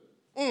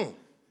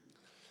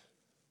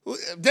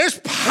 There's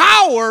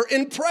power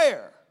in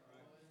prayer.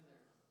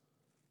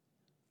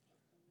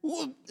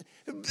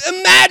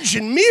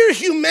 Imagine mere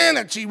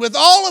humanity with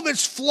all of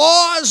its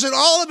flaws and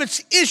all of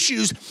its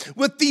issues,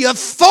 with the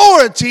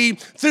authority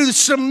through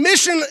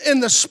submission in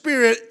the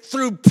Spirit,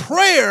 through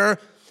prayer.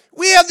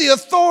 We have the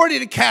authority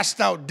to cast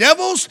out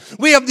devils.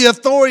 We have the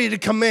authority to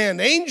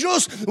command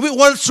angels.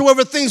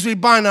 Whatsoever things we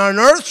bind on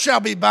earth shall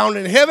be bound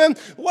in heaven.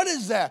 What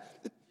is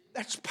that?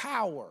 That's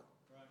power.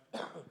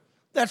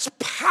 That's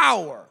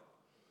power.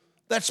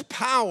 That's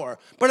power.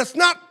 But it's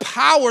not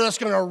power that's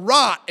going to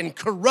rot and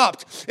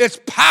corrupt. It's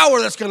power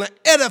that's going to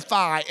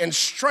edify and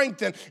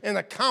strengthen and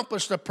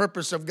accomplish the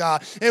purpose of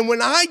God. And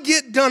when I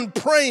get done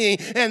praying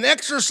and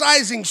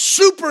exercising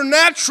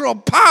supernatural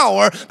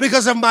power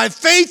because of my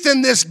faith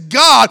in this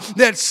God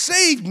that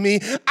saved me,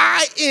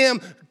 I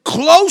am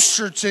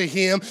closer to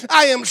Him.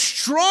 I am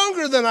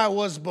stronger than I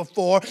was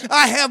before.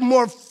 I have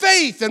more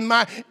faith and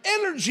my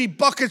energy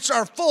buckets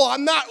are full.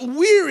 I'm not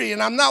weary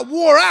and I'm not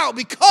wore out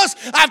because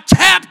I've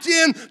tapped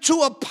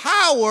into a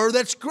power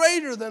that's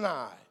greater than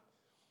I.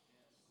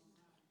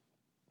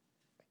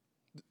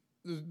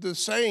 The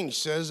saying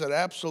says that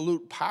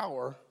absolute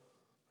power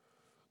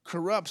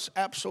corrupts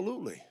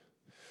absolutely.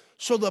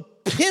 So the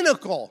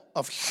pinnacle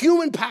of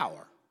human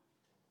power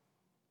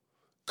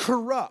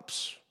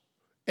corrupts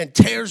and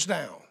tears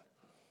down.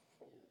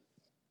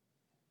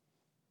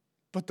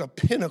 But the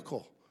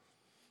pinnacle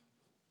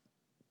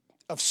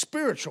of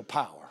spiritual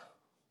power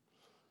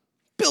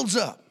builds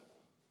up.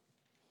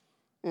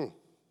 And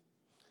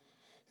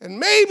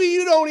maybe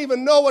you don't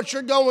even know what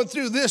you're going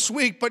through this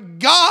week, but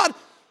God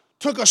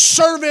took a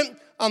servant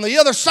on the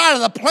other side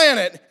of the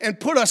planet and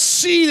put a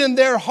seed in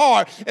their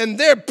heart, and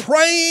they're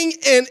praying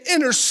and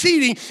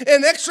interceding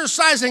and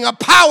exercising a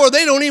power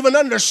they don't even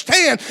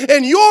understand,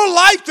 and your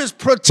life is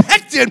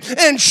protected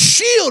and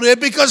shielded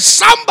because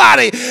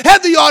somebody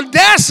had the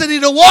audacity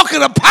to walk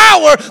in a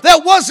power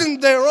that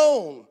wasn't their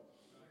own.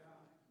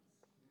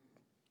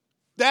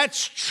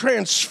 That's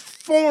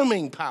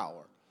transforming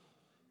power.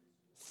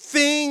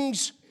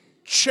 Things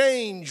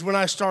change when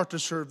I start to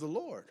serve the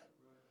Lord.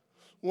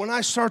 When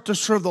I start to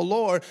serve the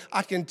Lord,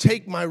 I can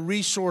take my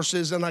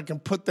resources and I can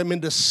put them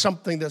into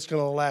something that's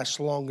going to last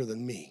longer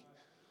than me.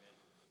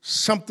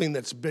 Something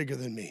that's bigger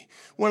than me.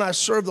 When I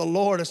serve the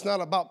Lord, it's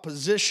not about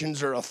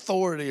positions or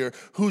authority or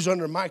who's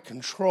under my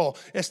control.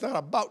 It's not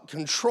about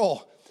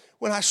control.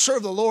 When I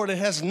serve the Lord, it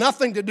has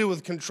nothing to do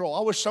with control.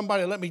 I wish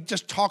somebody would let me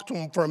just talk to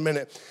him for a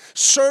minute.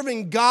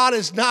 Serving God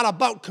is not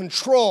about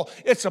control.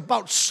 It's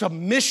about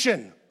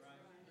submission.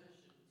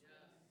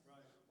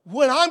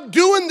 When I'm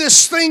doing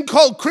this thing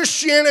called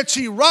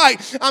Christianity right,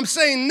 I'm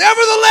saying,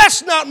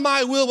 nevertheless, not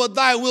my will, but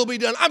thy will be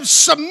done. I'm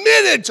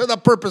submitted to the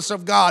purpose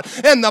of God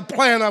and the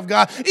plan of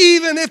God.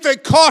 Even if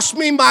it costs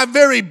me my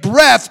very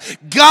breath,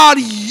 God,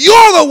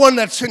 you're the one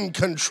that's in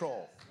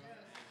control.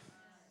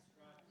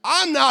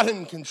 I'm not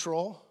in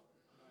control.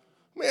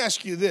 Let me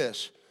ask you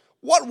this.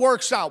 What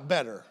works out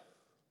better?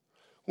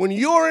 When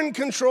you're in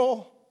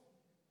control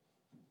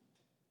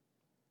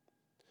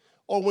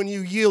or when you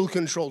yield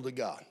control to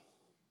God?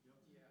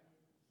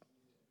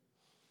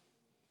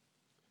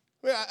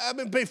 I've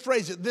been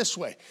phrase it this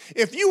way.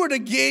 If you were to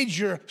gauge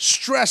your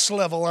stress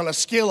level on a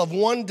scale of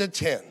 1 to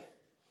 10,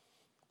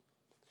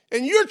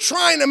 and you're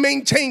trying to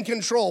maintain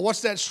control,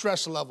 what's that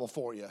stress level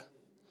for you?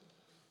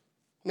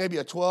 Maybe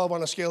a 12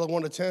 on a scale of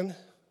 1 to 10?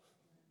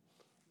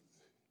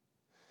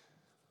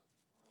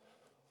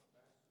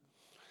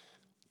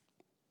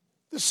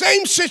 The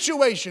same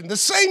situation, the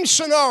same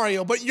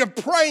scenario, but you're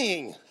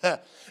praying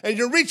and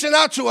you're reaching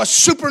out to a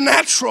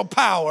supernatural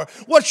power.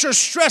 What's your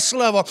stress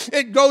level?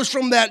 It goes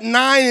from that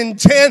 9 and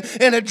 10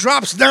 and it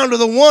drops down to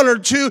the 1 or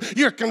 2.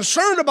 You're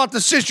concerned about the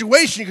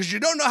situation because you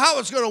don't know how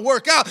it's going to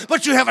work out,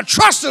 but you have a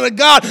trust in a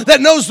God that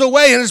knows the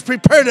way and has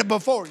prepared it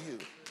before you.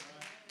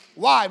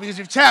 Why? Because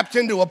you've tapped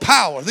into a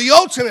power, the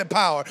ultimate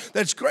power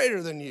that's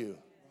greater than you.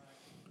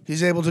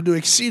 He's able to do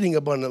exceeding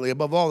abundantly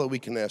above all that we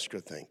can ask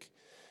or think.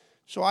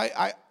 So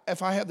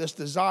if I have this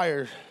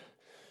desire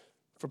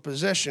for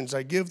possessions,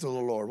 I give to the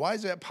Lord. Why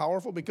is that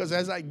powerful? Because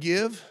as I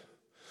give,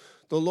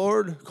 the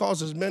Lord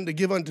causes men to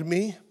give unto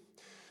me,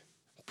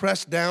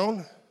 pressed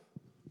down,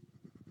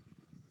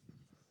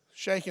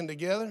 shaken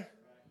together,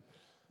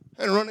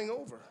 and running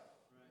over.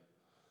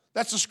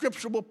 That's a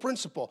scriptural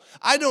principle.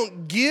 I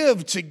don't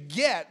give to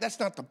get. That's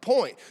not the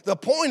point. The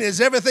point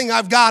is everything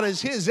I've got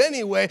is His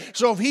anyway.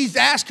 So if He's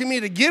asking me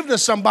to give to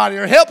somebody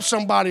or help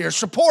somebody or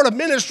support a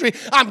ministry,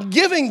 I'm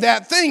giving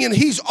that thing. And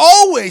He's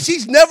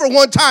never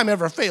one time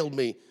ever failed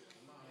me.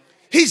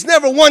 He's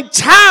never one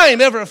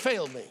time ever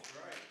failed me.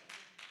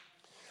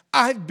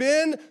 I've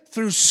been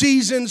through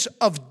seasons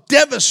of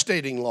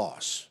devastating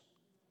loss.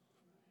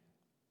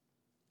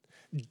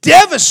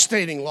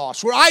 Devastating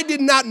loss where I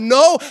did not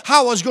know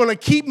how I was going to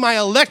keep my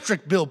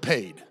electric bill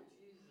paid.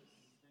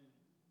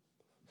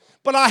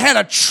 But I had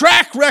a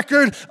track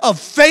record of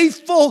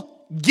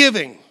faithful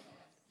giving.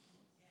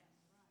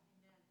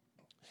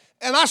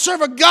 And I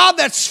serve a God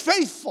that's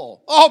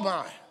faithful. Oh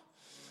my.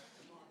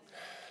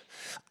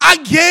 I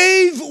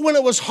gave when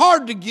it was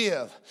hard to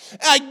give.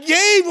 I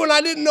gave when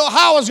I didn't know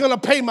how I was going to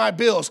pay my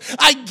bills.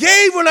 I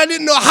gave when I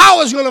didn't know how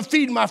I was going to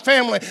feed my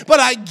family. But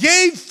I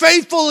gave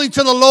faithfully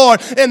to the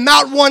Lord. And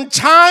not one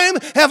time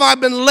have I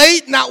been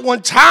late. Not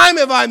one time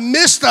have I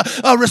missed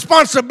a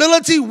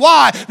responsibility.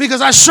 Why?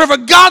 Because I serve a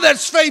God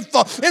that's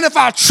faithful. And if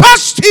I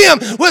trust Him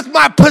with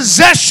my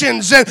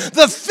possessions and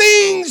the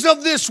things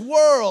of this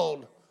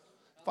world,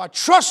 if I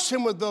trust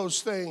Him with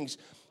those things,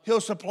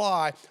 He'll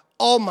supply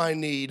all my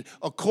need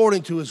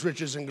according to His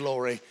riches and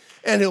glory.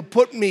 And He'll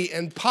put me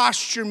and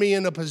posture me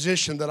in a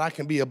position that I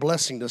can be a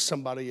blessing to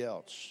somebody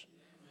else.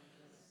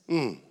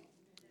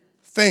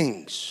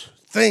 Things,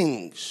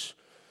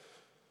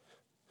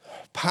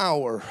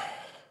 power.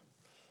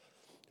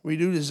 We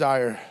do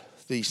desire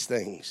these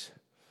things.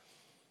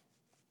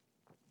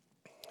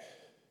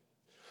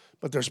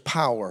 But there's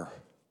power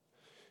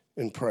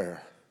in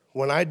prayer.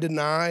 When I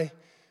deny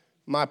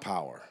my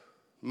power,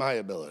 my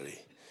ability,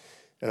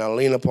 and I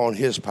lean upon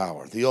His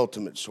power, the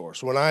ultimate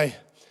source. When I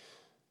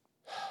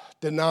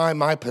deny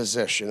my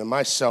possession and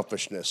my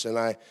selfishness, and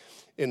I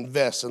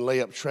invest and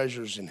lay up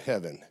treasures in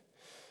heaven.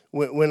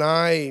 When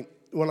I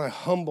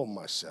humble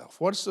myself,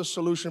 what's the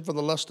solution for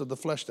the lust of the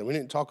flesh then? We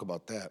didn't talk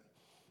about that.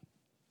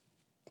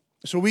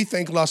 So we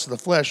think lust of the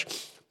flesh,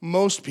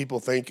 most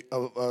people think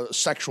of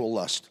sexual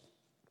lust.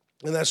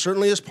 And that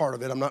certainly is part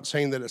of it. I'm not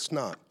saying that it's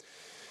not.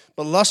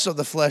 But lust of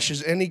the flesh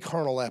is any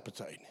carnal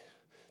appetite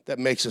that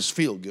makes us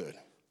feel good.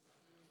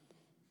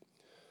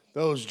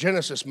 Those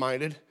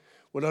Genesis-minded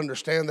would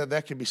understand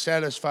that can be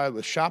satisfied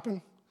with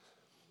shopping,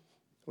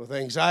 with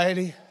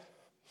anxiety,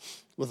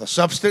 with a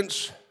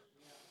substance,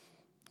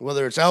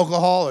 whether it's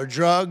alcohol or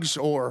drugs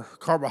or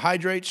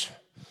carbohydrates.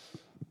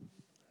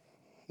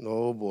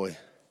 Oh, boy.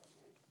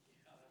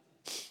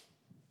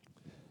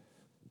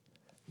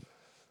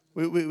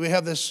 We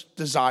have this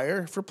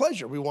desire for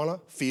pleasure. We want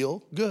to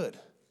feel good.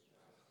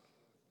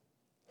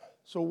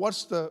 So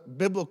what's the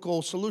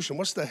biblical solution?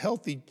 What's the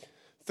healthy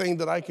thing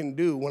that I can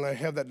do when I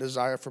have that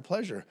desire for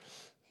pleasure?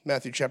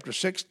 Matthew chapter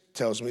 6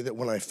 tells me that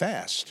when I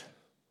fast,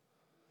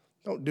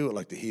 don't do it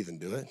like the heathen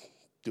do it.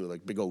 Do it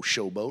like big old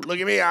showboat. Look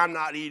at me, I'm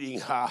not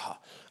eating.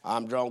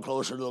 I'm drawn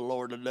closer to the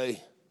Lord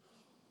today.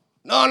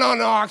 No,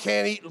 I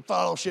can't eat in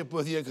fellowship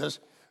with you because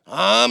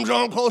I'm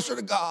drawn closer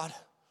to God.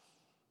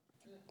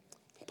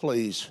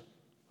 Please.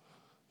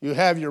 You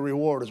have your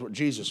reward is what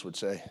Jesus would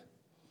say.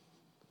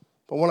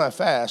 But when I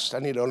fast, I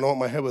need to anoint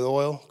my head with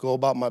oil, go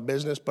about my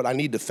business, but I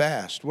need to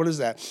fast. What is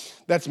that?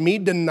 That's me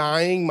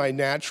denying my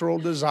natural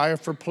desire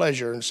for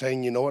pleasure and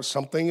saying, you know what,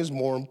 something is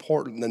more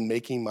important than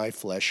making my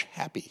flesh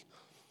happy.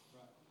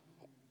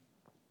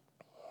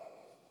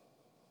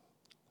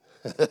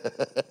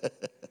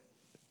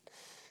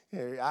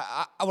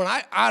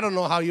 I don't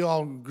know how you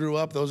all grew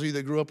up, those of you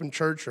that grew up in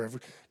church or have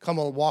come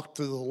and walked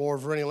through the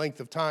Lord for any length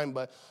of time,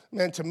 but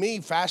man, to me,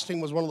 fasting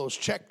was one of those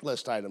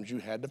checklist items. You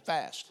had to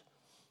fast.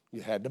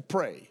 You had to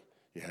pray.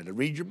 You had to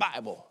read your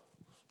Bible.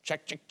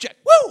 Check.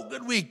 Woo,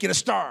 good week, get a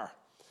star.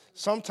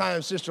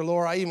 Sometimes, Sister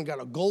Laura, I even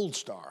got a gold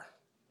star.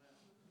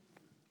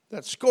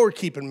 That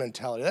scorekeeping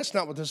mentality, that's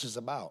not what this is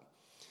about.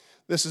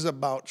 This is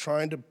about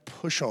trying to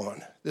push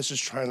on. This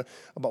is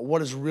about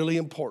what is really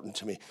important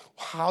to me.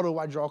 How do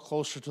I draw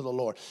closer to the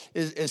Lord?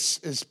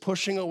 Is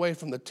pushing away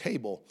from the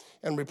table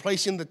and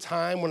replacing the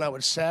time when I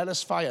would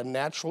satisfy a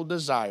natural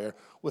desire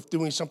with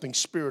doing something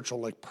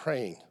spiritual like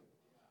praying,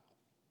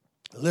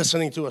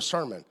 listening to a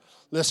sermon,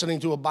 listening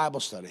to a Bible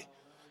study,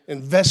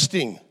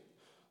 investing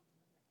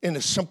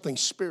into something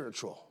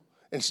spiritual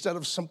instead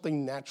of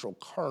something natural,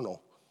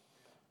 carnal.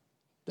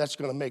 That's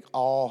going to make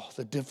all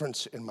the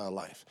difference in my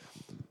life.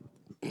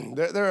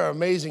 There are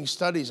amazing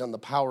studies on the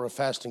power of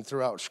fasting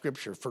throughout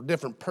Scripture for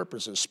different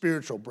purposes,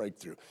 spiritual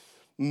breakthrough,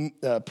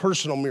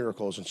 personal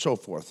miracles, and so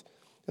forth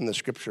in the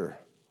Scripture.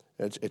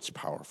 It's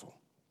powerful.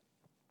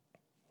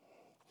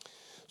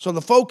 So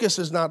the focus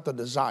is not the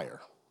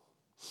desire.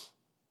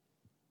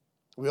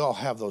 We all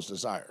have those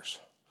desires.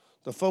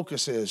 The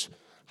focus is,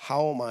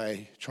 how am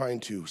I trying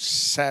to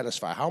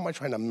satisfy? How am I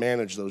trying to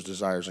manage those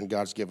desires? And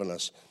God's given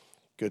us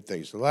good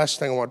things. The last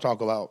thing I want to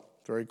talk about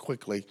very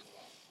quickly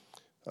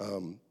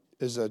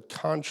is a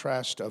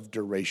contrast of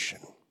duration.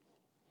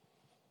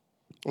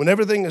 When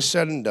everything is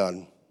said and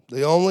done,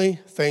 the only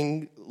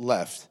thing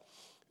left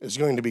is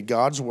going to be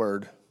God's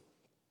word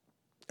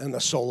and the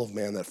soul of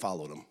man that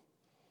followed him.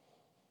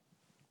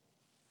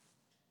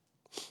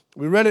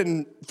 We read it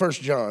in 1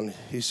 John.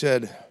 He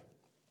said,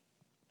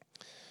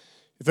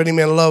 if any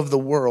man love the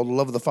world, the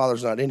love of the Father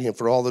is not in him.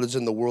 For all that is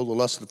in the world, the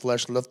lust of the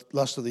flesh, the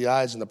lust of the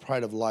eyes, and the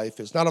pride of life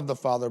is not of the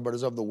Father, but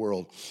is of the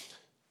world.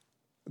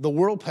 The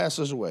world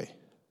passes away,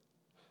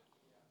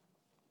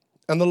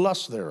 and the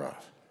lust thereof.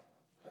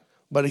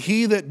 But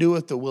he that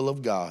doeth the will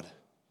of God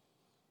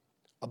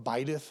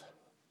abideth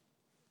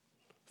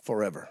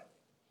forever.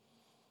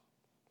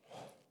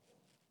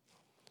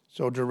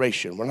 So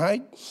duration. When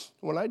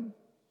I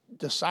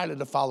decided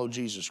to follow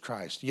Jesus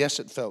Christ, yes,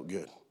 it felt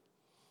good.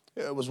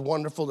 It was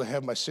wonderful to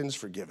have my sins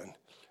forgiven.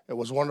 It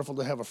was wonderful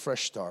to have a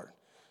fresh start.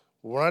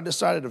 When I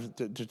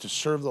decided to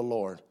serve the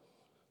Lord,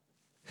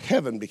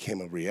 heaven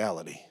became a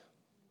reality.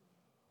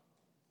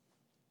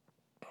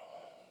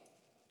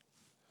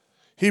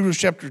 Hebrews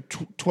chapter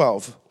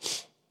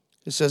 12,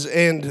 it says,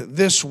 and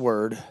this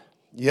word,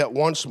 yet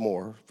once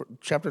more,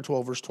 chapter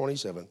 12, verse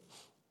 27,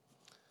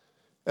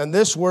 and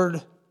this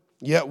word,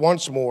 yet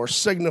once more,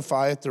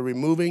 signifieth the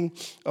removing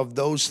of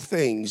those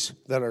things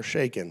that are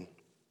shaken,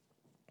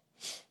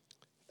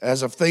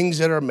 as of things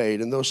that are made,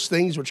 and those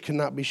things which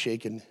cannot be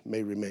shaken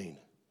may remain.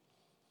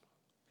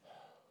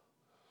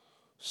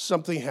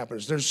 Something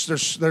happens.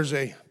 There's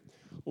a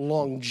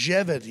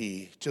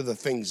longevity to the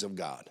things of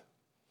God.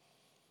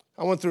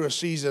 I went through a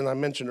season I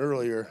mentioned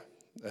earlier.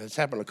 It's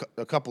happened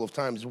a couple of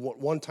times.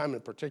 One time in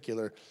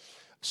particular,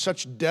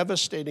 such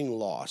devastating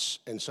loss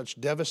and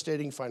such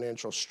devastating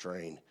financial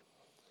strain.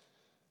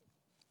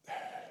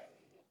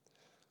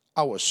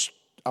 I was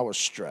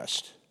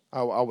stressed.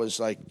 I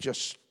was like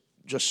just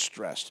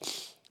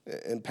stressed.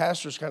 And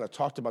pastors kind of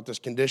talked about this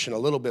condition a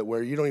little bit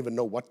where you don't even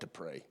know what to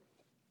pray.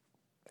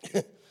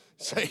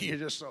 So you're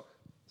just so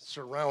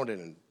surrounded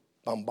and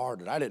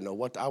bombarded. I didn't know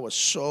what I was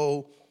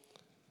so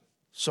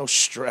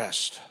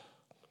stressed.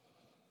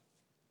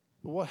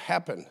 What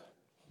happened?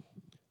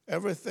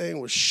 Everything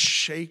was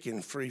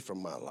shaken free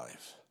from my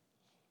life.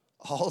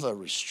 All the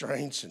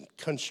restraints and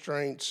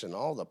constraints and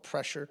all the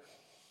pressure.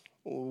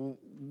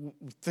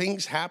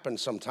 Things happen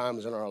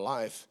sometimes in our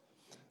life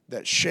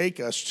that shake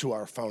us to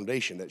our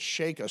foundation, that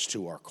shake us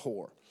to our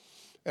core.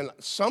 And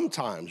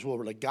sometimes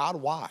we're like, God,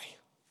 why?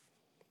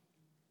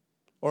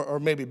 Or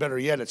maybe better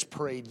yet, it's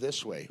prayed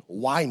this way.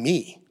 Why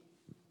me?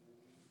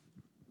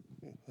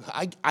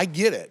 I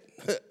get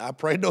it. I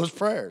prayed those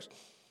prayers.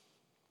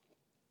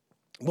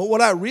 But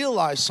what I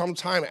realized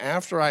sometime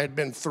after I had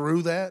been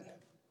through that,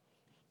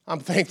 I'm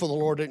thankful the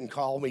Lord didn't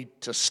call me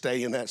to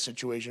stay in that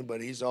situation,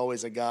 but he's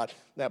always a God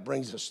that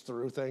brings us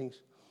through things.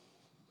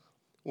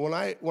 When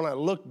I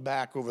looked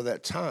back over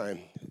that time,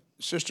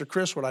 Sister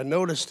Chris, what I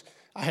noticed,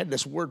 I had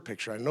this word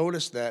picture. I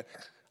noticed that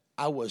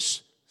I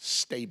was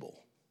stable.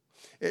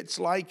 It's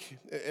like,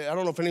 I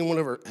don't know if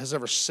anyone has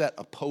ever set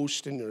a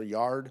post in your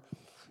yard.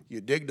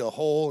 You dig the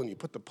hole and you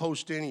put the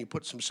post in and you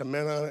put some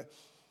cement on it.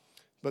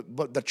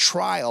 But the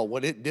trial,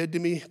 what it did to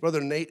me,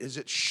 Brother Nate, is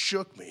it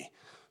shook me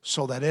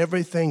so that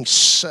everything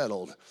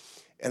settled.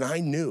 And I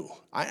knew,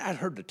 I'd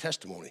heard the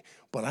testimony,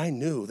 but I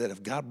knew that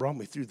if God brought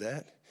me through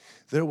that,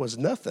 there was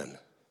nothing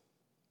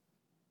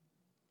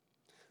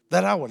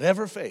that I would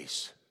ever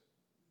face,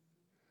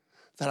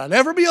 that I'd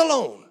ever be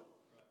alone,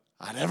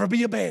 I'd ever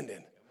be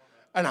abandoned.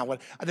 And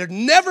there'd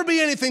never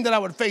be anything that I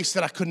would face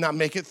that I could not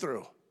make it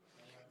through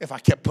if I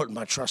kept putting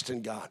my trust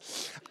in God.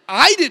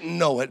 I didn't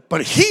know it,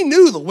 but he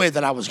knew the way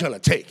that I was going to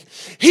take.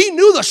 He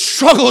knew the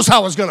struggles I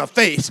was going to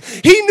face.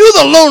 He knew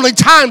the lonely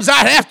times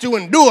I'd have to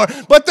endure,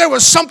 but there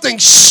was something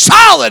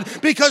solid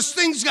because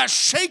things got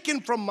shaken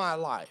from my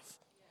life.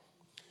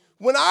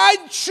 When I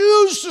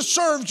choose to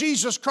serve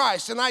Jesus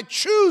Christ and I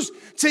choose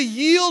to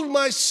yield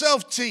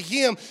myself to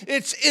him,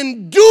 it's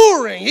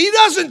enduring. He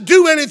doesn't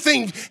do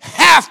anything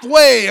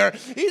halfway or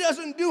he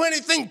doesn't do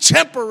anything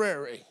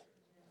temporary.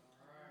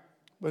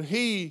 But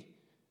he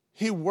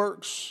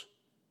works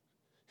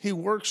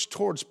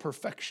towards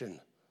perfection.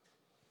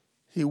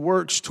 He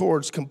works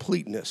towards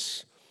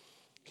completeness.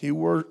 He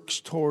works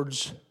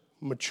towards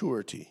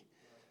maturity.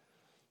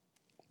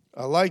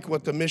 I like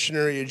what the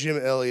missionary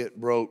Jim Elliot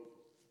wrote.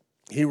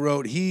 He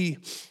wrote, "He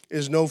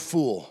is no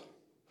fool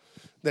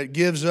that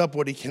gives up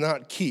what he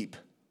cannot keep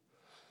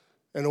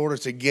in order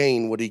to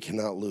gain what he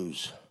cannot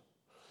lose."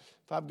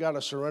 If I've got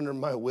to surrender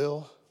my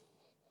will,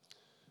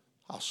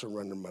 I'll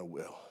surrender my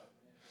will.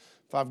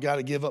 If I've got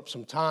to give up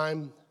some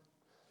time,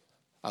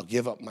 I'll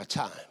give up my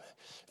time.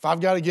 If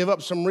I've got to give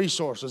up some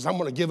resources, I'm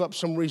going to give up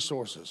some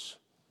resources.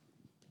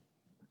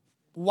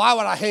 Why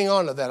would I hang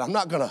on to that? I'm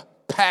not going to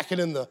pack it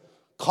in the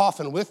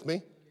coffin with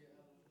me.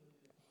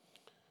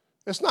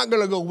 It's not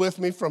going to go with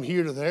me from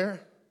here to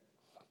there.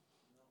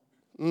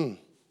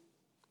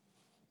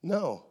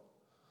 No.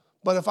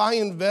 But if I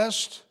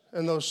invest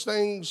in those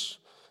things,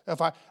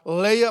 if I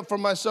lay up for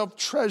myself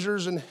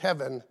treasures in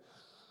heaven,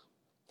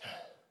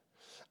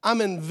 I'm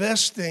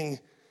investing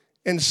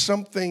in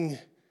something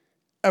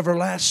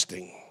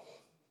everlasting.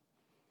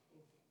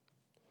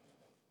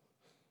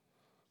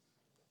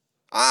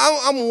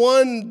 I'm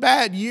one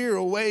bad year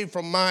away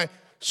from my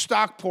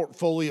stock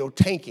portfolio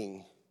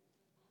tanking.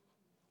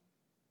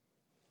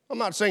 I'm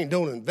not saying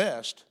don't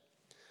invest,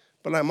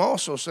 but I'm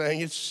also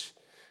saying it's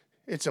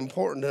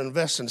important to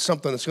invest in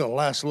something that's going to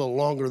last a little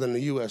longer than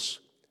the U.S.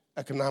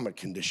 economic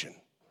condition.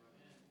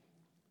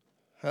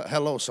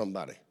 Hello,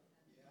 somebody.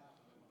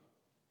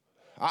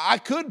 I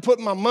could put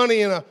my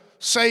money in a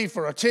safe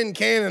or a tin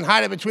can and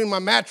hide it between my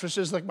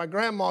mattresses like my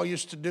grandma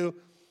used to do.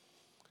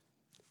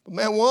 But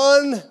man,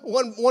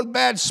 one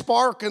bad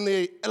spark in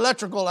the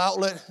electrical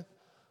outlet.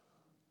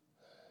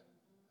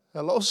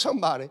 Hello,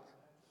 somebody.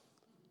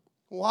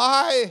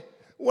 Why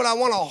would I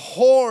want to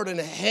hoard and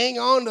hang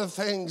on to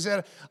things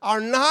that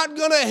are not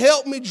going to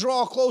help me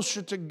draw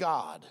closer to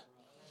God?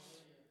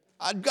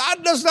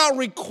 God does not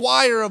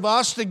require of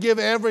us to give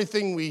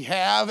everything we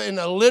have in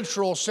a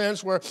literal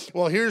sense where,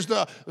 well, here's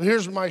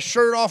my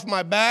shirt off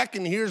my back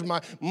and here's my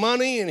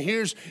money and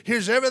here's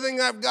everything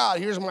I've got.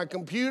 Here's my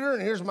computer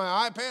and here's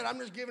my iPad. I'm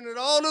just giving it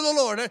all to the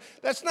Lord.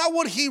 That's not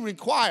what he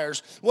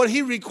requires. What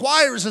he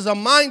requires is a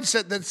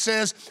mindset that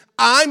says,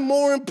 I'm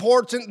more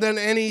important than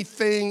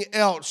anything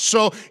else.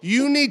 So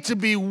you need to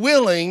be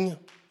willing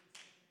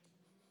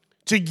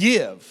to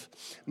give.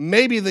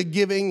 Maybe the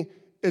giving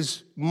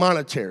is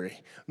monetary.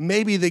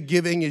 Maybe the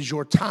giving is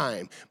your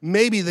time.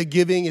 Maybe the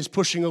giving is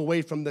pushing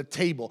away from the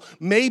table.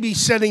 Maybe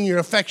setting your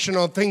affection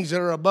on things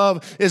that are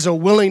above is a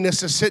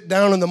willingness to sit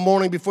down in the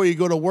morning before you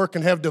go to work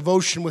and have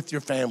devotion with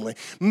your family.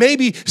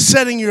 Maybe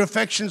setting your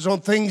affections on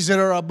things that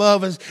are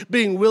above is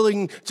being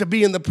willing to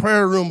be in the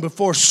prayer room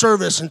before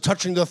service and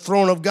touching the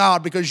throne of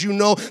God because you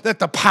know that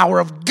the power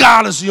of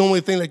God is the only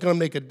thing that's going to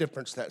make a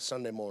difference that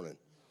Sunday morning.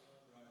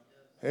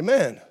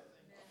 Amen.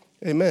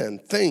 Amen.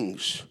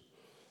 Things.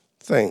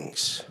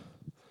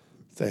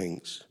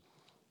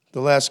 The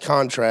last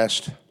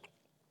contrast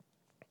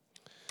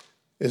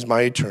is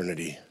my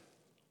eternity.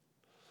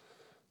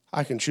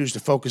 I can choose to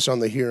focus on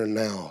the here and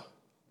now.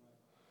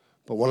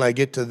 But when I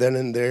get to then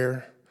and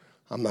there,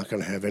 I'm not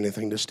going to have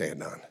anything to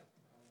stand on.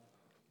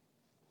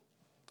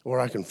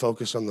 Or I can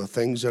focus on the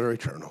things that are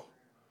eternal.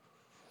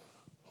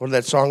 What did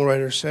that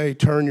songwriter say?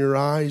 Turn your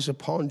eyes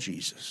upon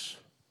Jesus.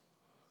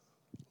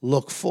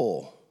 Look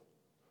full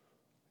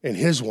in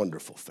his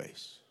wonderful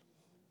face.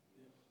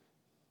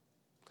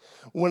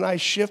 When I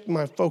shift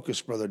my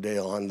focus, Brother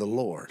Dale, on the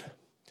Lord,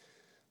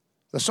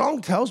 the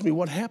song tells me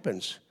what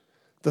happens.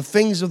 The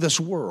things of this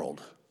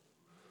world,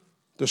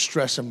 the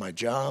stress of my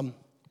job,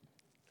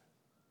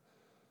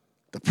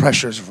 the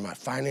pressures of my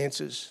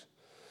finances,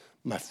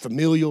 my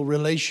familial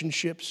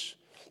relationships,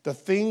 the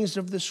things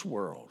of this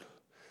world.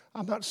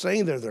 I'm not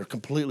saying they're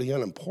completely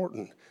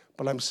unimportant,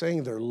 but I'm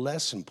saying they're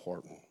less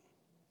important.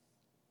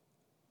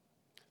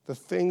 The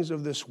things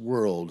of this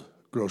world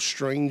grow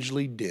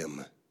strangely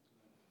dim.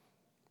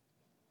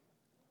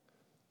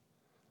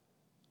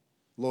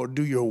 Lord,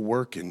 do your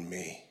work in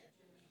me,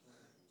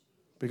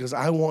 because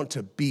I want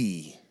to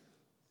be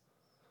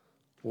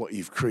what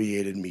you've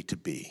created me to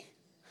be.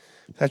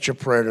 If that's your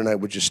prayer tonight,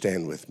 would you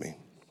stand with me?